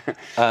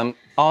on.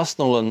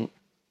 Arsenal and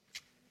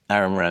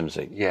Aaron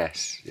Ramsey.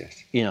 Yes.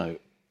 You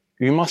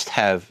must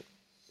have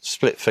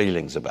split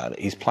feelings about it.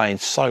 He's playing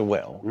so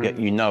well, yet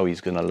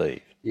he's going to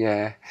leave.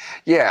 Yeah,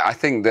 I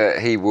think that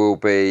he will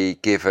be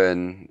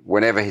given,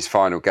 whenever his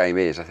final game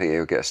is, I think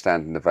he'll get a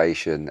standing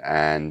ovation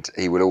and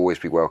he will always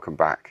be welcome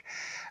back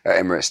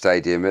at Emirates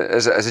Stadium.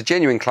 As a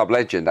genuine club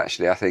legend,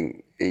 actually, I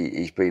think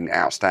he's been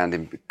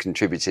outstanding,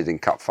 contributed in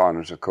cup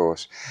finals, of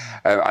course.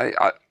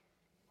 I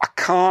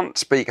can't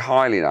speak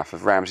highly enough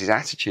of Ramsey's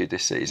attitude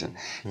this season.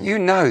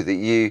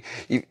 That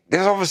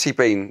there's obviously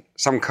been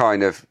some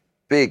kind of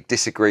big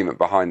disagreement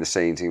behind the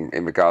scenes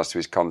in regards to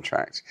his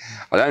contract.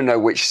 I don't know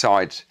which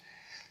side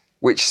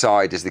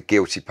is the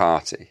guilty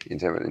party in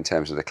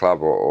terms of the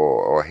club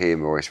or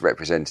him or his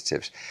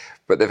representatives.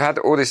 But they've had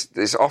all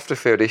this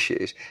off-the-field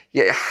issues,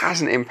 yet it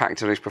hasn't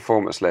impacted his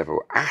performance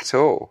level at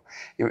all.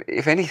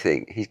 If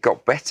anything, he's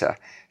got better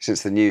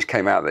since the news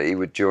came out that he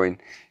would join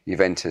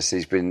Juventus.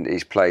 He's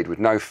played with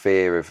no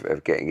fear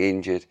of getting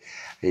injured.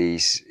 I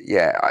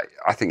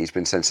think he's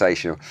been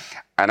sensational.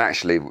 And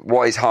actually,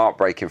 what is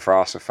heartbreaking for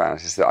Arsenal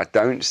fans is that I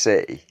don't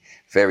see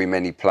very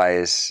many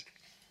players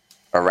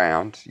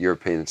around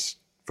European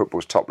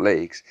football's top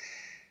leagues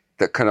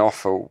that can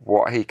offer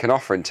what he can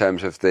offer in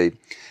terms of the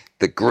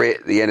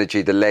grit, the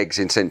energy, the legs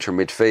in central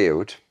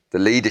midfield, the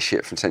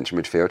leadership from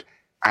central midfield,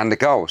 and the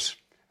goals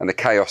and the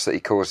chaos that he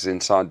causes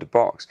inside the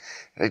box.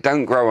 They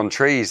don't grow on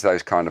trees,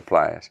 those kind of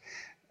players.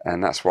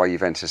 And that's why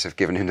Juventus have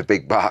given him the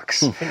big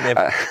bucks. I think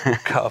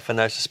they've cut off a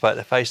nose to spite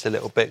their face a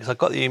little bit, because I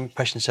got the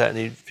impression,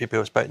 certainly a few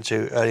people I've spoken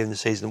to earlier in the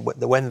season,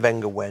 that when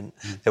Wenger went,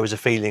 there was a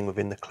feeling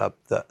within the club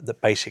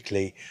that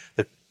basically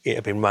it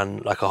had been run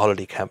like a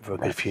holiday camp for a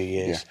good few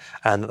years,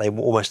 and that they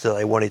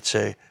wanted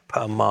to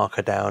put a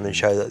marker down and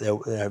show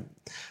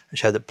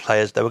that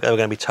players they were going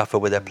to be tougher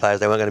with their players.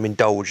 They weren't going to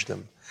indulge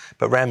them.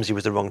 But Ramsey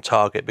was the wrong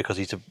target, because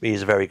he's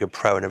a very good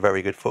pro and a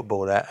very good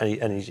footballer,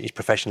 and his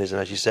professionalism,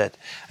 as you said,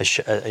 has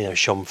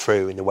shone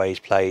through in the way he's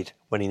played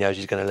when he knows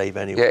he's going to leave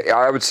anyway. Yeah,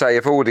 I would say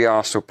of all the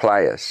Arsenal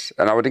players,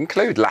 and I would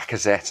include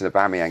Lacazette and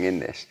Aubameyang in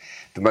this,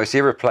 the most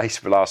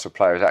irreplaceable Arsenal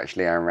player is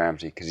actually Aaron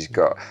Ramsey, because he's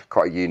got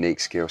quite a unique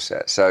skill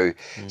set. So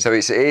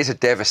it is a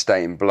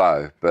devastating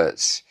blow,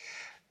 but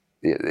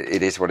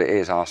it is what it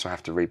is. Arsenal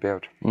have to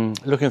rebuild.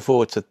 Looking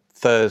forward to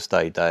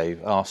Thursday,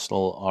 Dave.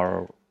 Arsenal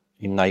are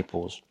in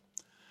Naples.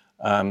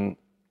 They're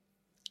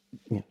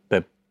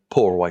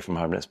poor away from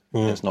home.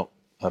 Let's not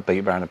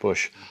beat around the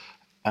bush.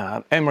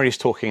 Emery's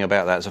talking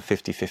about that as a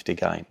 50-50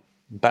 game.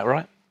 Is that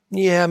right?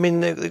 Yeah, I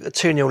mean, the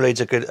 2-0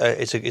 lead's a good.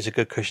 It's a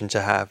good cushion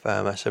to have.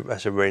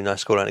 That's a really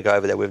nice scoreline to go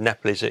over there with.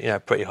 Napoli's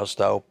a pretty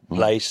hostile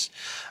place.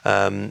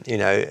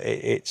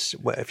 It's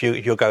if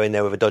you're going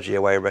there with a dodgy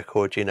away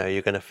record, you're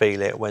going to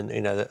feel it when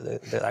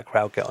that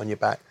crowd get on your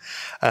back.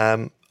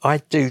 I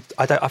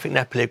think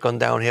Napoli have gone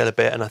downhill a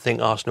bit, and I think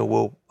Arsenal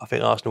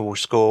will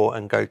score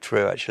and go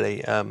through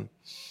actually.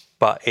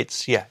 But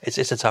it's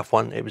a tough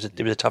one. It was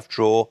a tough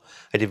draw.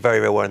 They did very,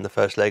 very well in the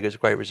first leg. It was a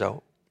great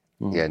result.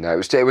 Yeah, no, it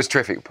was a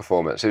terrific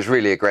performance. It was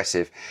really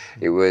aggressive.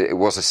 It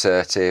was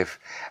assertive,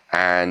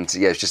 and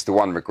it's just the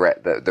one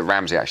regret that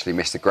Ramsey actually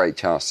missed a great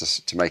chance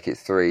to make it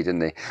 3,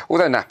 didn't he?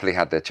 Although Napoli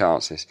had their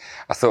chances,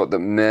 I thought that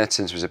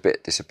Mertens was a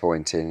bit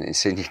disappointing in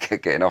seeing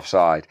getting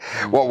offside.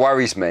 What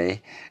worries me,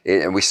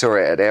 and we saw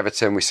it at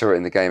Everton, we saw it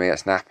in the game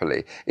against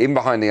Napoli, even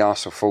behind the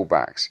Arsenal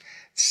fullbacks,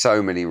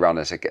 so many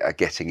runners are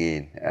getting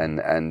in,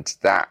 and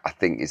that I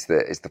think is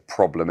the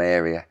problem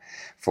area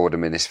for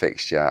them in this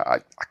fixture. I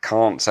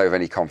can't say with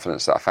any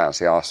confidence that I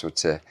fancy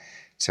Arsenal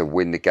to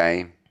win the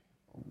game,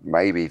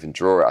 maybe even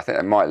draw it. I think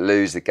they might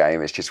lose the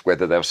game. It's just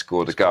whether they'll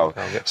score the goal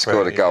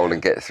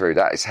and get through.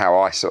 That is how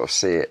I sort of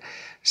see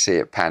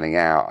it panning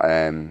out.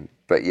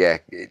 But yeah,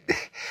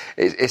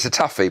 it's a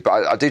toughie.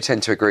 But I do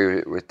tend to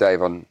agree with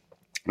Dave on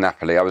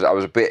Napoli. I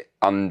was a bit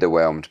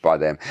underwhelmed by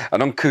them.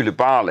 And on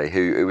Koulibaly,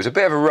 who was a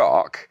bit of a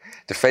rock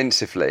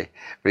defensively,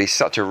 but he's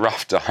such a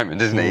rough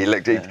diamond, isn't he?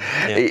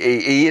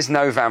 He is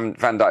no Van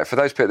Dijk. For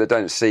those people that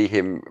don't see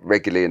him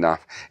regularly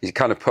enough, he's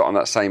kind of put on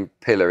that same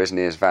pillar, isn't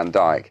he, as Van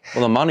Dijk.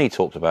 Well, the money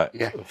talked about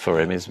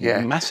for him is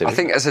massive. I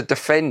think as a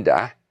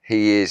defender,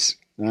 he is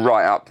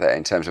right up there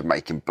in terms of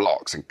making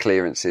blocks and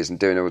clearances and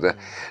doing all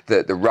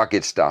the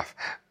rugged stuff.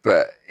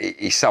 But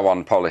he's so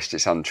unpolished,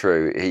 it's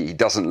untrue. He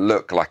doesn't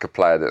look like a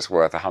player that's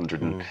worth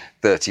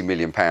 £130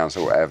 million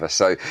or whatever.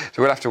 So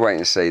we'll have to wait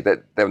and see.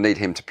 That they'll need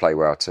him to play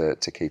well to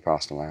keep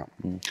Arsenal out.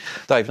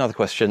 Dave, another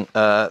question,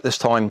 this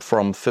time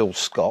from Phil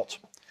Scott.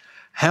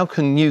 How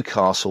can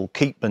Newcastle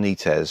keep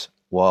Benitez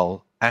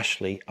while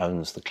Ashley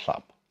owns the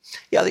club?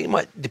 Yeah, I think it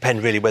might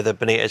depend really whether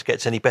Benitez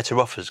gets any better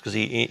offers, because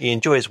he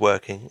enjoys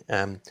working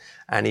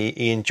and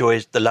he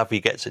enjoys the love he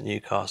gets at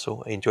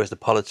Newcastle. He enjoys the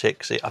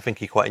politics. I think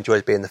he quite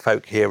enjoys being the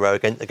folk hero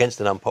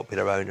against an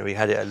unpopular owner. He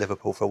had it at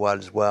Liverpool for a while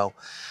as well.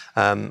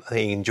 I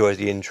think he enjoys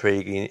the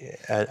intrigue,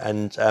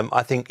 and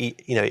I think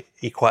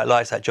he quite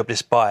likes that job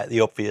despite the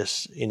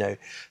obvious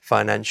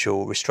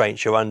financial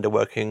restraints you're under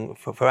working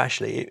for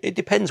Ashley. It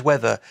depends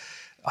whether.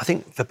 I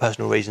think for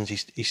personal reasons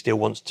he still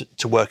wants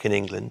to work in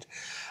England.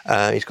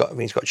 He's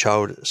got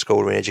child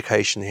school and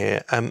education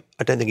here.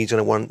 I don't think he's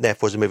going to want,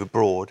 therefore, to move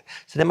abroad.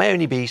 So there may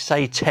only be,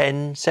 say,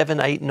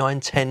 7, 8, 9,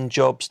 10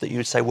 jobs that you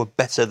would say were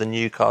better than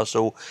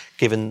Newcastle,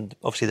 given,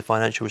 obviously, the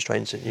financial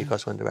restraints at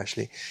Newcastle under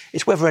Ashley.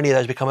 It's whether any of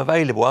those become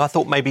available. I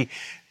thought maybe,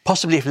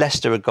 possibly if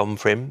Leicester had gone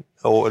for him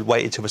or had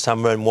waited till the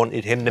summer and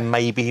wanted him, then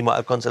maybe he might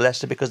have gone to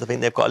Leicester, because I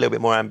think they've got a little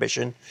bit more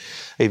ambition,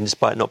 even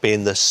despite not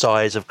being the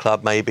size of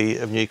club maybe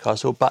of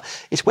Newcastle. But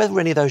it's whether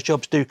any of those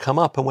jobs do come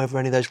up and whether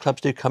any of those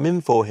clubs do come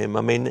in for him.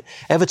 I mean,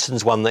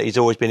 Everton's one that he's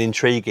always been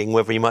intriguing,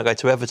 whether he might go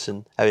to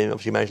Everton, having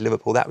obviously managed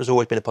Liverpool. That was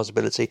always been a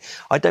possibility.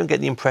 I don't get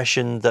the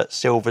impression that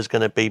Silva's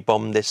going to be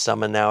bombed this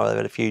summer now. They've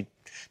had a few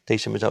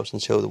decent results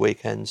until the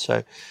weekend.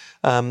 So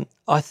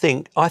I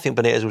think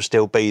Benitez will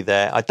still be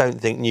there. I don't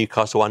think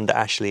Newcastle under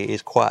Ashley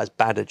is quite as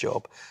bad a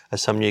job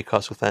as some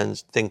Newcastle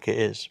fans think it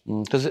is.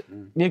 Because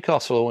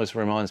Newcastle always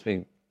reminds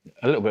me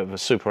a little bit of a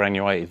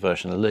superannuated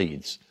version of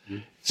Leeds.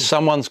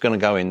 Someone's going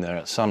to go in there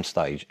at some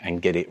stage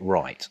and get it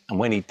right, and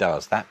when he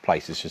does, that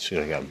place is just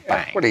going to go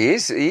bang. Well, he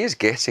is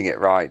getting it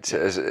right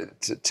to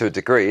a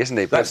degree, isn't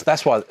he?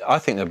 That's why I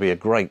think there'll be a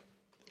great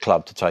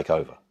club to take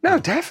over. No,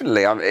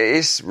 definitely. It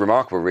is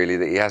remarkable, really,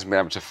 that he hasn't been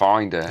able to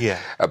find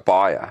a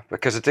buyer,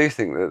 because I do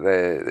think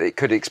that it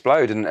could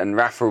explode, and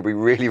Rafa will be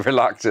really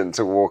reluctant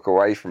to walk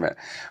away from it,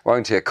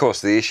 won't he? Of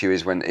course, the issue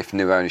is if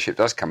new ownership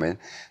does come in,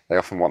 they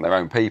often want their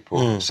own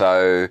people.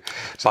 So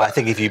but I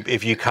think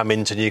if you come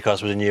into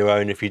Newcastle as a new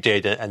owner, if you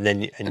did,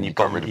 and you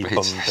bomb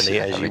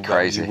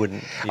Benitez, you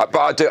wouldn't.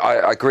 But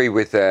I agree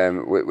with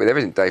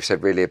everything Dave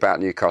said, really,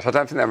 about Newcastle. I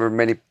don't think there were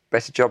many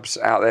better jobs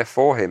out there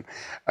for him.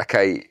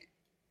 Okay,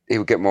 he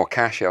would get more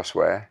cash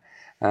elsewhere,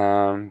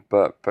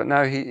 but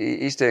no,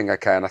 he's doing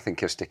okay, and I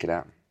think he'll stick it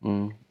out.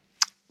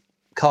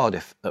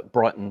 Cardiff at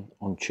Brighton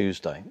on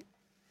Tuesday.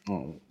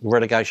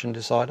 Relegation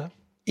decider?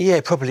 Yeah,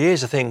 it probably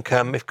is. I think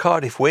if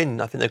Cardiff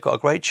win, I think they've got a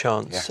great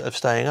chance of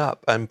staying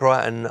up. And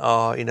Brighton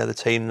are, the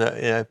team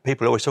that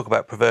people always talk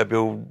about,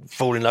 proverbial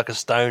falling like a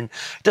stone.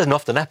 It doesn't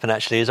often happen,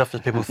 actually, as often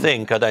as people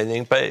think. I don't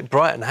think, but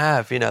Brighton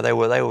have.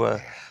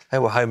 They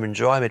were home and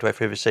dry midway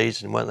through the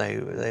season, weren't they?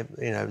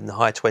 In the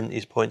high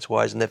 20s points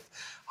wise, and they've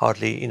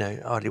hardly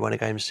won a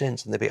game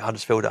since. And they beat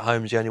Huddersfield at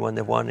home, is the only one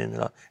they've won in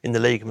the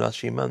league in the last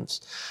few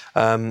months.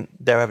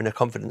 They're having a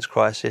confidence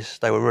crisis.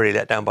 They were really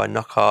let down by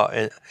Knockaert.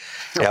 It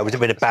would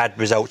have been a bad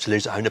result to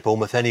lose at home to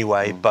Bournemouth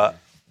anyway, but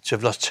to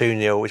have lost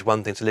 2-0 is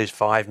one thing. To lose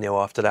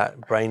 5-0 after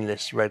that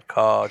brainless red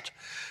card,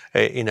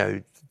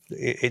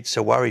 it's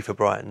a worry for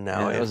Brighton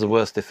now. Yeah, it was the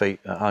worst defeat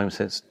at home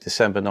since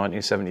December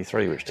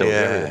 1973, which tells you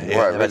everything.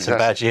 They've had some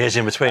bad years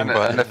in between.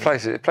 And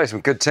they've played some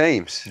good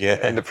teams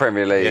in the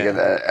Premier League,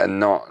 and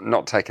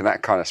not taking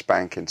that kind of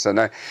spanking. So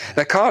no,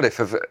 Cardiff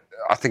have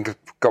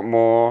got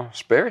more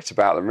spirit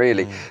about them,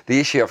 really.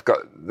 The issue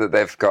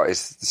they've got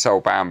is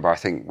Sol Bamba. I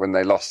think when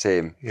they lost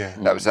him,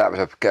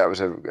 that was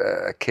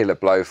a killer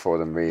blow for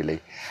them, really.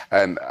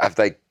 Have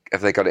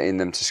they got it in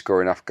them to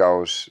score enough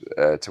goals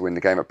to win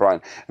the game at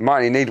Brighton? They might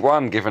only need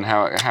one, given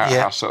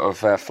how sort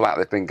of flat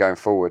they've been going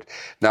forward.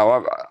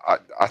 No,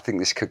 I think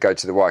this could go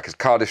to the wire, because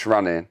Cardiff's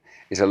run-in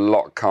is a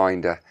lot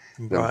kinder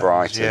than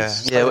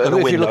Brighton's.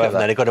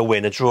 They've got to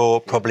win. A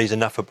draw probably is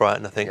enough for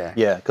Brighton, I think.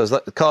 Yeah, because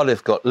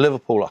Cardiff got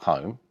Liverpool at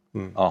home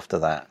after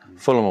that,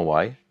 Fulham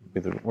away.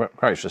 With the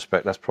greatest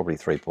respect, that's probably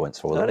 3 points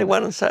for them. They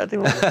won on Saturday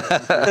morning.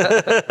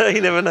 You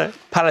never know.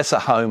 Palace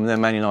at home, then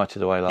Man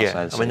United away last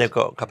Saturday. I mean, they've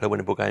got a couple of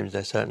winnable games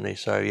there, certainly.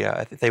 So,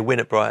 if they win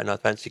at Brighton, I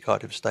fancy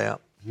Cardiff to stay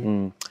up.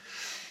 Neil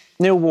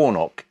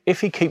Warnock, if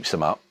he keeps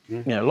them up,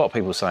 a lot of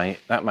people say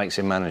that makes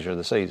him manager of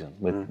the season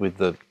with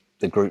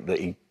the group that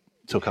he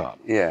took up.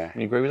 Yeah.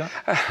 You agree with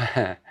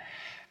that?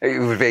 It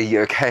would be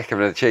a heck of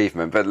an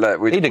achievement, but look,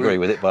 he'd agree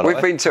with it. By the way,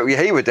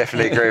 he would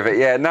definitely agree with it.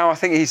 Yeah, no, I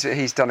think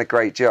he's done a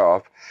great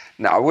job.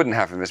 No, I wouldn't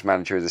have him as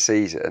manager of the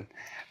season.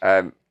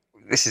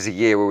 This is a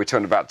year where we're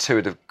talking about two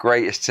of the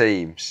greatest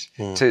teams,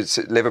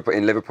 Liverpool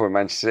and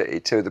Manchester City,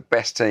 two of the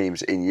best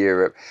teams in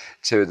Europe,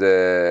 two of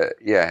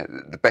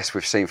the best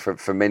we've seen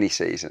for many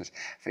seasons.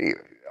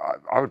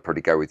 I would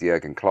probably go with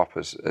Jurgen Klopp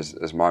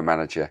as my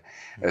manager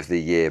of the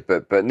year.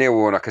 But Neil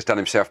Warnock has done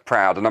himself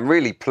proud, and I'm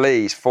really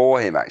pleased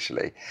for him,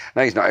 actually. I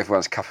know he's not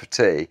everyone's cup of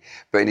tea,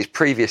 but in his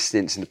previous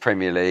stints in the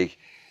Premier League,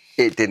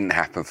 it didn't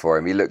happen for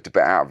him. He looked a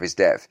bit out of his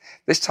depth.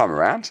 This time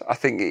around, I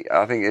think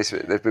there's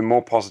been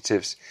more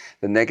positives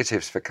than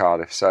negatives for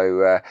Cardiff.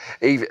 So,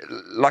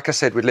 like I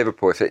said with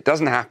Liverpool, if it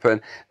doesn't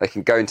happen, they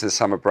can go into the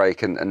summer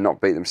break and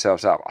not beat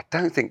themselves up. I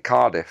don't think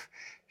Cardiff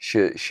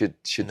should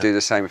do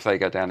the same if they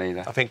go down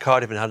either. I think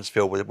Cardiff and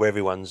Huddersfield, where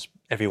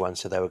everyone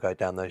said they would go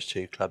down those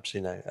two clubs,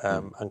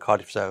 and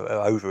Cardiff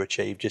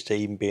overachieved just to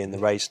even be in the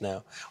race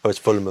now, whereas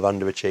Fulham have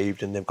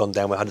underachieved and they've gone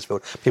down with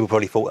Huddersfield. People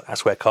probably thought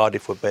that's where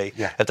Cardiff would be.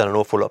 Yeah. They've done an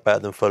awful lot better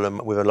than Fulham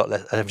with a lot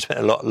less. They've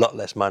spent a lot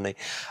less money.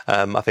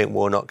 I think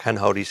Warnock can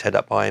hold his head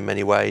up high in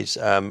many ways.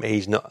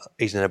 He's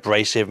an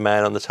abrasive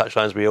man on the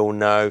touchline, as we all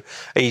know.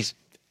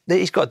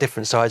 He's got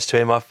different sides to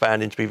him. I've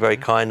found him to be very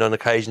kind on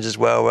occasions as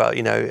well.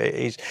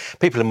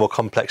 People are more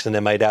complex than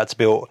they're made out to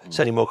be, or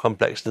certainly more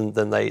complex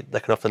than they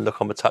can often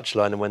look on the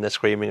touchline and when they're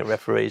screaming at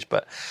referees.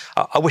 But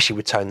I wish he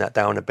would tone that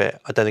down a bit.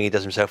 I don't think he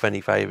does himself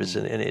any favours,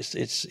 and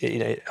it's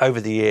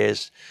over the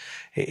years,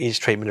 his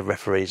treatment of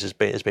referees has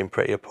been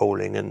pretty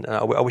appalling, and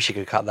I wish he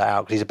could cut that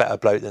out, because he's a better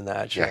bloke than that,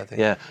 actually. I think.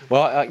 Yeah.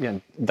 Well,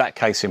 that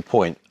case in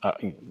point,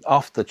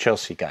 after the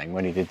Chelsea game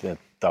when he did the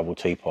double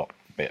teapot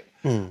bit.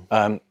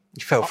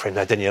 You felt for him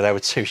though, didn't you? They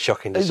were too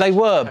shocking. They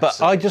were, but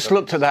I just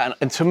looked at that,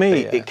 and to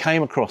me, it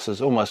came across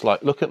as almost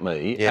like, look at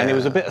me, and there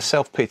was a bit of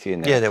self-pity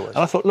in there. Yeah, there was. And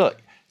I thought, look,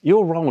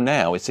 your role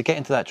now is to get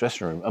into that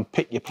dressing room and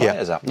pick your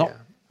players up, not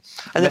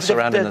mess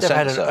around in the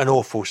centre. They've had an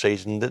awful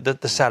season.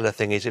 The Salah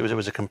thing is, it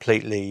was a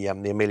completely the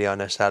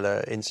Emiliano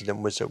Salah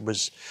incident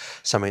was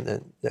something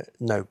that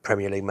no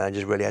Premier League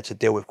managers really had to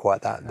deal with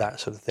quite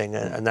that sort of thing,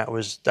 and that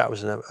was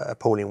an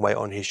appalling weight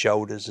on his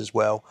shoulders as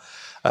well.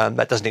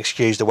 That doesn't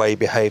excuse the way he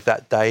behaved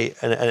that day,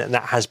 and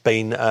that has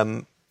been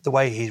the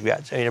way he's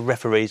reacted.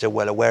 Referees are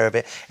well aware of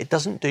it. It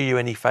doesn't do you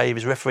any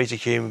favours. Referees are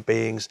human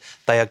beings.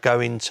 They are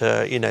going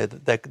to,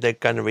 they're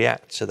going to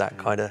react to that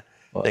kind of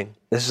thing.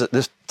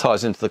 This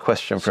ties into the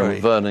question from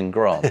Vernon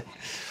Grant.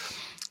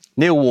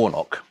 Neil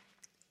Warnock,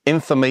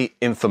 infamy.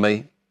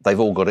 They've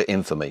all got it,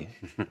 infamy.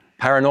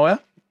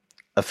 Paranoia,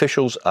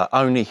 officials are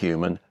only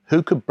human.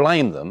 Who could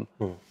blame them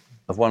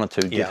if one or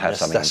two did have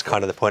something? That's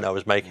kind of the point I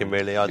was making,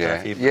 really. I don't know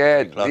if you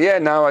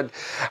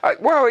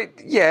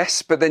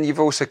yes, but then you've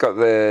also got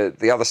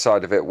the other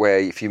side of it, where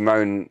if you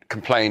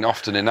complain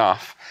often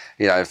enough,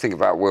 think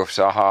about Wilf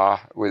Zaha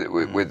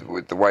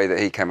with the way that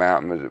he came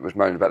out and was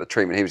moaning about the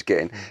treatment he was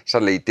getting.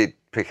 Suddenly he did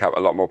pick up a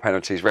lot more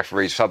penalties.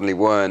 Referees suddenly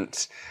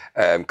weren't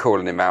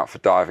calling him out for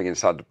diving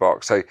inside the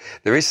box. So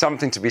there is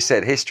something to be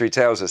said. History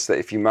tells us that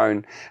if you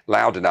moan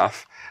loud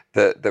enough,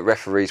 that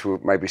referees will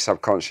maybe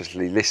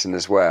subconsciously listen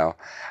as well.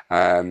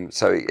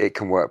 So it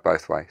can work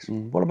both ways.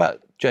 What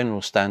about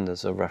general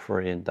standards of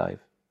refereeing, Dave?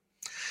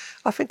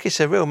 I think it's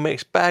a real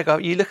mixed bag.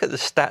 You look at the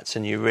stats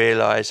and you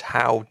realise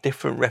how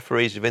different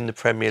referees within the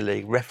Premier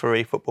League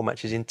referee football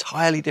matches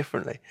entirely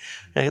differently.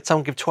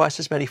 Some give twice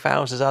as many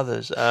fouls as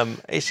others.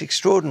 It's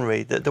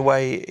extraordinary that the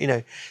way,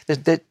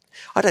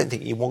 I don't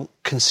think you want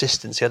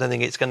consistency. I don't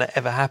think it's going to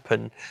ever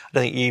happen. I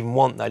don't think you even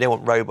want that. I don't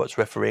want robots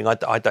refereeing.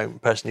 I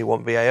don't personally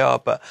want VAR,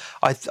 but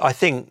I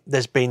think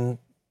there's been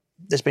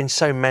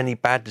so many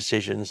bad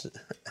decisions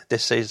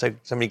this season,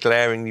 so many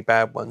glaringly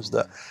bad ones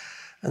that.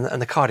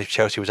 And the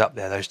Cardiff-Chelsea was up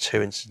there. Those two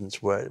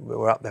incidents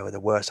were up there with the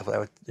worst. I thought they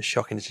were the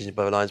shocking decisions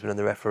by the linesman and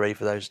the referee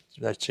for those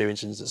two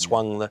incidents that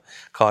swung the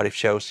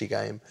Cardiff-Chelsea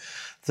game.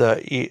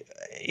 That you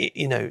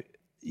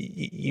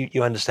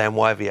understand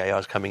why VAR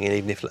is coming in,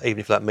 even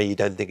if like me, you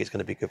don't think it's going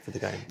to be good for the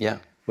game. Yeah,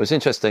 well, it's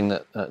interesting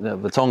that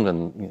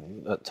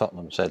Vertonghen at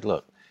Tottenham said,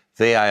 "Look,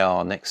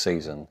 VAR next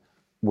season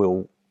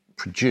will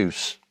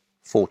produce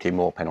 40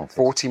 more penalties."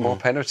 40 more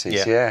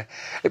penalties, yeah.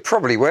 It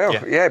probably will.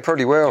 Yeah, it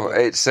probably will.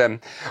 It's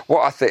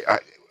what I think.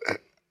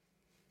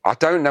 I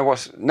don't know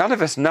none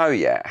of us know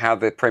yet how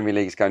the Premier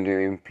League is going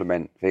to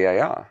implement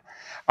VAR.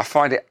 I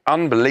find it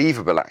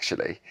unbelievable,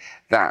 actually,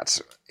 that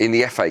in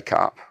the FA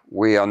Cup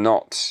we are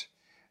not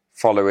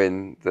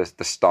following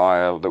the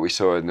style that we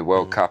saw in the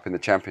World Cup, in the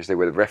Champions League,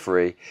 where the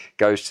referee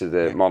goes to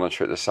the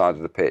monitor at the side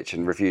of the pitch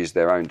and reviews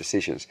their own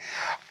decisions.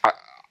 I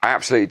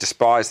absolutely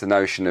despise the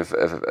notion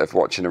of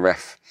watching a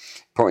ref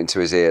pointing to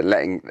his ear,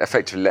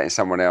 effectively letting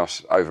someone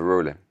else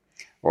overrule him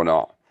or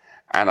not.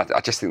 And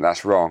I just think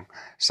that's wrong.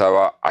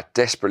 So I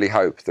desperately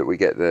hope that we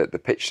get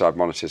the pitch side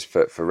monitors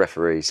for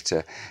referees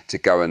to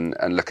go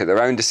and look at their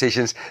own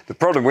decisions. The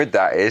problem with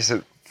that is,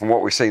 from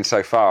what we've seen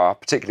so far,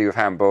 particularly with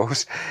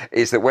handballs,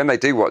 is that when they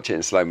do watch it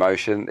in slow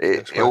motion,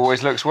 it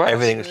always looks worse.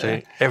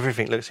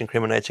 Everything looks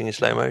incriminating in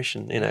slow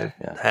motion,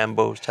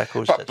 handballs,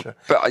 tackles, etc.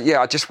 But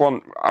I just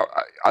want...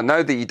 I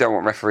know that you don't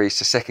want referees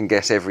to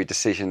second-guess every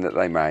decision that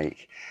they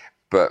make,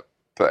 but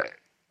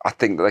I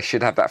think that they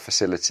should have that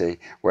facility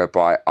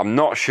whereby I'm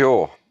not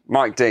sure,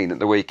 Mike Dean at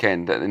the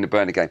weekend in the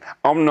Burnley game,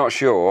 I'm not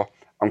sure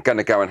I'm going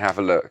to go and have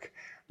a look,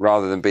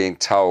 rather than being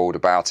told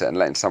about it and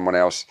letting someone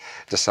else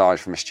decide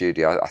from a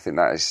studio. I think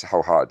that is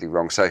wholeheartedly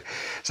wrong. So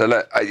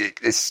look,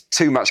 it's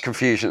too much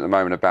confusion at the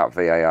moment about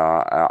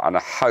VAR, and I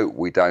hope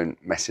we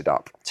don't mess it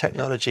up.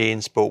 Technology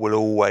in sport will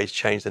always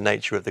change the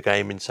nature of the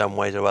game in some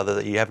ways or other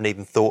that you haven't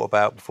even thought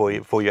about before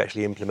you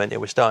actually implement it.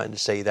 We're starting to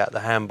see that. The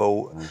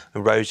handball,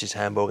 and Rose's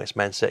handball against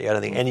Man City, I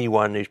don't think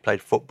anyone who's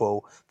played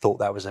football thought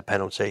that was a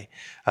penalty.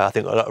 I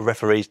think a lot of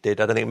referees did.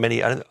 I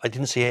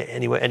didn't see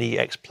any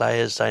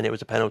ex-players saying it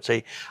was a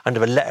penalty.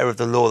 Under a letter of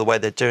the law, the way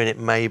they're doing it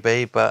may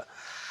be, but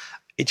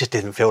it just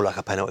didn't feel like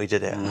a penalty,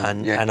 did it?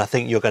 And I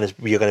think you're going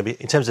to be,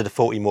 in terms of the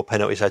 40 more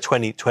penalties, so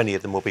 20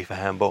 of them will be for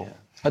handball. Yeah.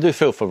 I do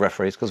feel for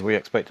referees because we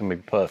expect them to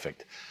be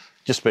perfect,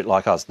 just a bit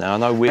like us now. I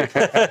know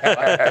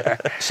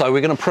so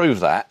we're going to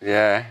prove that.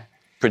 Yeah.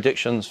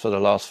 Predictions for the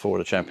last four of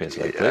the Champions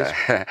League,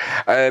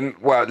 please.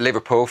 Well,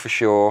 Liverpool for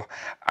sure.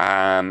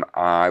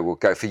 I will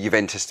go for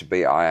Juventus to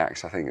beat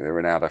Ajax. I think the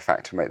Ronaldo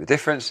factor will make the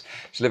difference.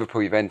 So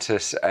Liverpool,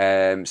 Juventus.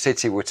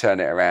 City will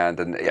turn it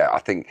around. And I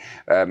think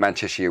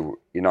Manchester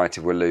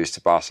United will lose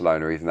to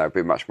Barcelona, even though it'll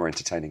be a much more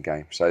entertaining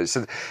game. So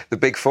the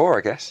big four,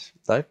 I guess.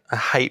 Dave? I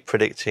hate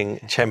predicting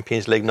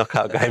Champions League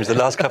knockout games. The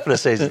last couple of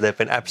seasons, they've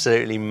been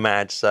absolutely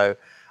mad. So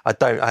I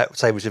don't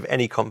say with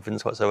any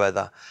confidence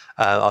whatsoever.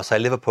 I'll say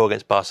Liverpool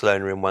against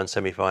Barcelona in one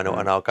semi-final,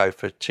 and I'll go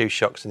for two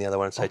shocks in the other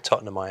one and say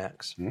Tottenham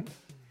Ajax.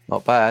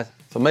 Not bad.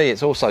 For me,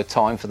 it's also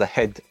time for the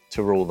head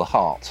to rule the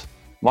heart.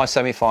 My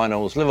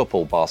semi-finals,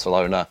 Liverpool,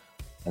 Barcelona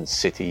and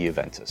City,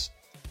 Juventus.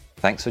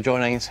 Thanks for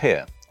joining us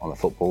here on the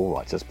Football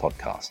Writers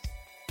Podcast.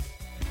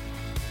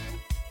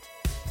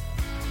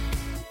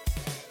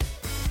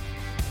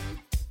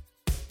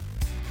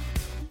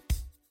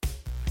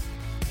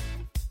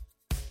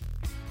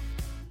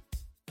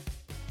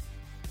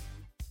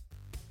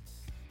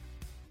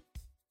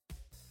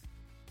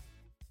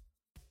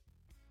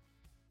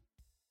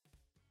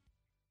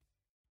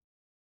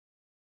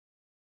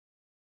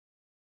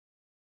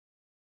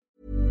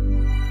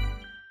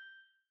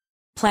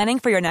 Planning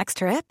for your next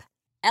trip?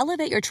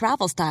 Elevate your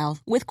travel style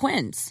with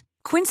Quince.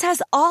 Quince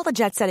has all the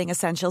jet-setting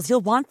essentials you'll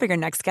want for your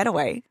next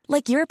getaway,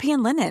 like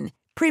European linen,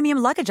 premium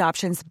luggage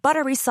options,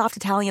 buttery soft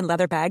Italian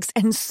leather bags,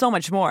 and so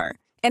much more.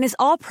 And is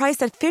all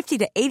priced at 50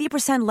 to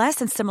 80% less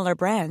than similar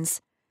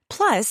brands.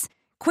 Plus,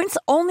 Quince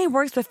only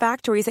works with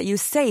factories that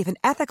use safe and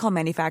ethical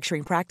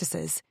manufacturing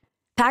practices.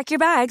 Pack your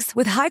bags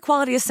with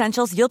high-quality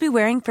essentials you'll be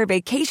wearing for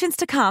vacations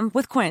to come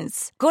with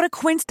Quince. Go to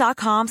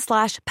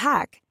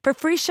quince.com/pack for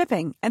free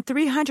shipping and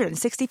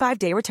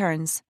 365-day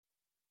returns.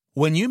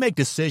 When you make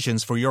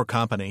decisions for your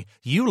company,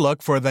 you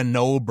look for the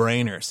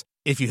no-brainers.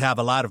 If you have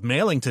a lot of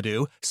mailing to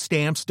do,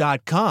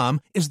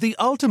 Stamps.com is the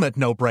ultimate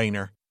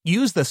no-brainer.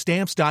 Use the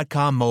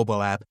Stamps.com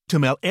mobile app to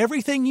mail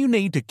everything you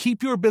need to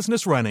keep your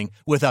business running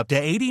with up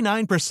to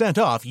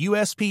 89% off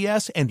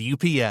USPS and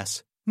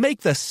UPS.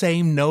 Make the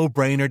same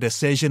no-brainer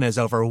decision as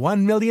over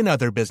 1 million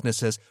other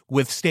businesses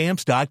with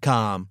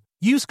Stamps.com.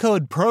 Use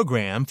code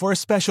PROGRAM for a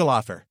special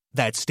offer.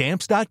 That's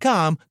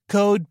Stamps.com,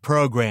 code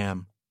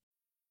PROGRAM.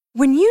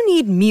 When you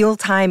need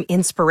mealtime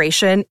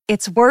inspiration,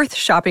 it's worth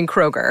shopping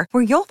Kroger,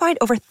 where you'll find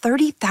over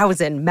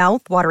 30,000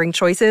 mouth-watering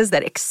choices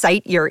that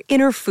excite your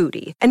inner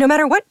foodie. And no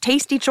matter what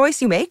tasty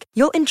choice you make,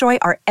 you'll enjoy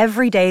our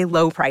everyday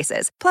low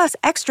prices, plus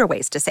extra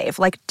ways to save,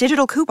 like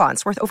digital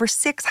coupons worth over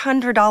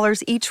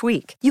 $600 each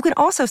week. You can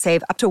also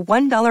save up to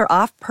 $1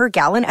 off per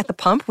gallon at the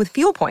pump with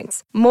fuel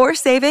points. More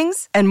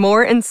savings and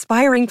more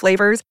inspiring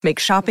flavors make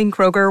shopping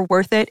Kroger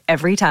worth it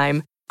every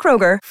time.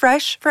 Kroger,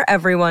 fresh for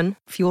everyone.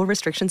 Fuel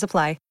restrictions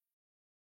apply.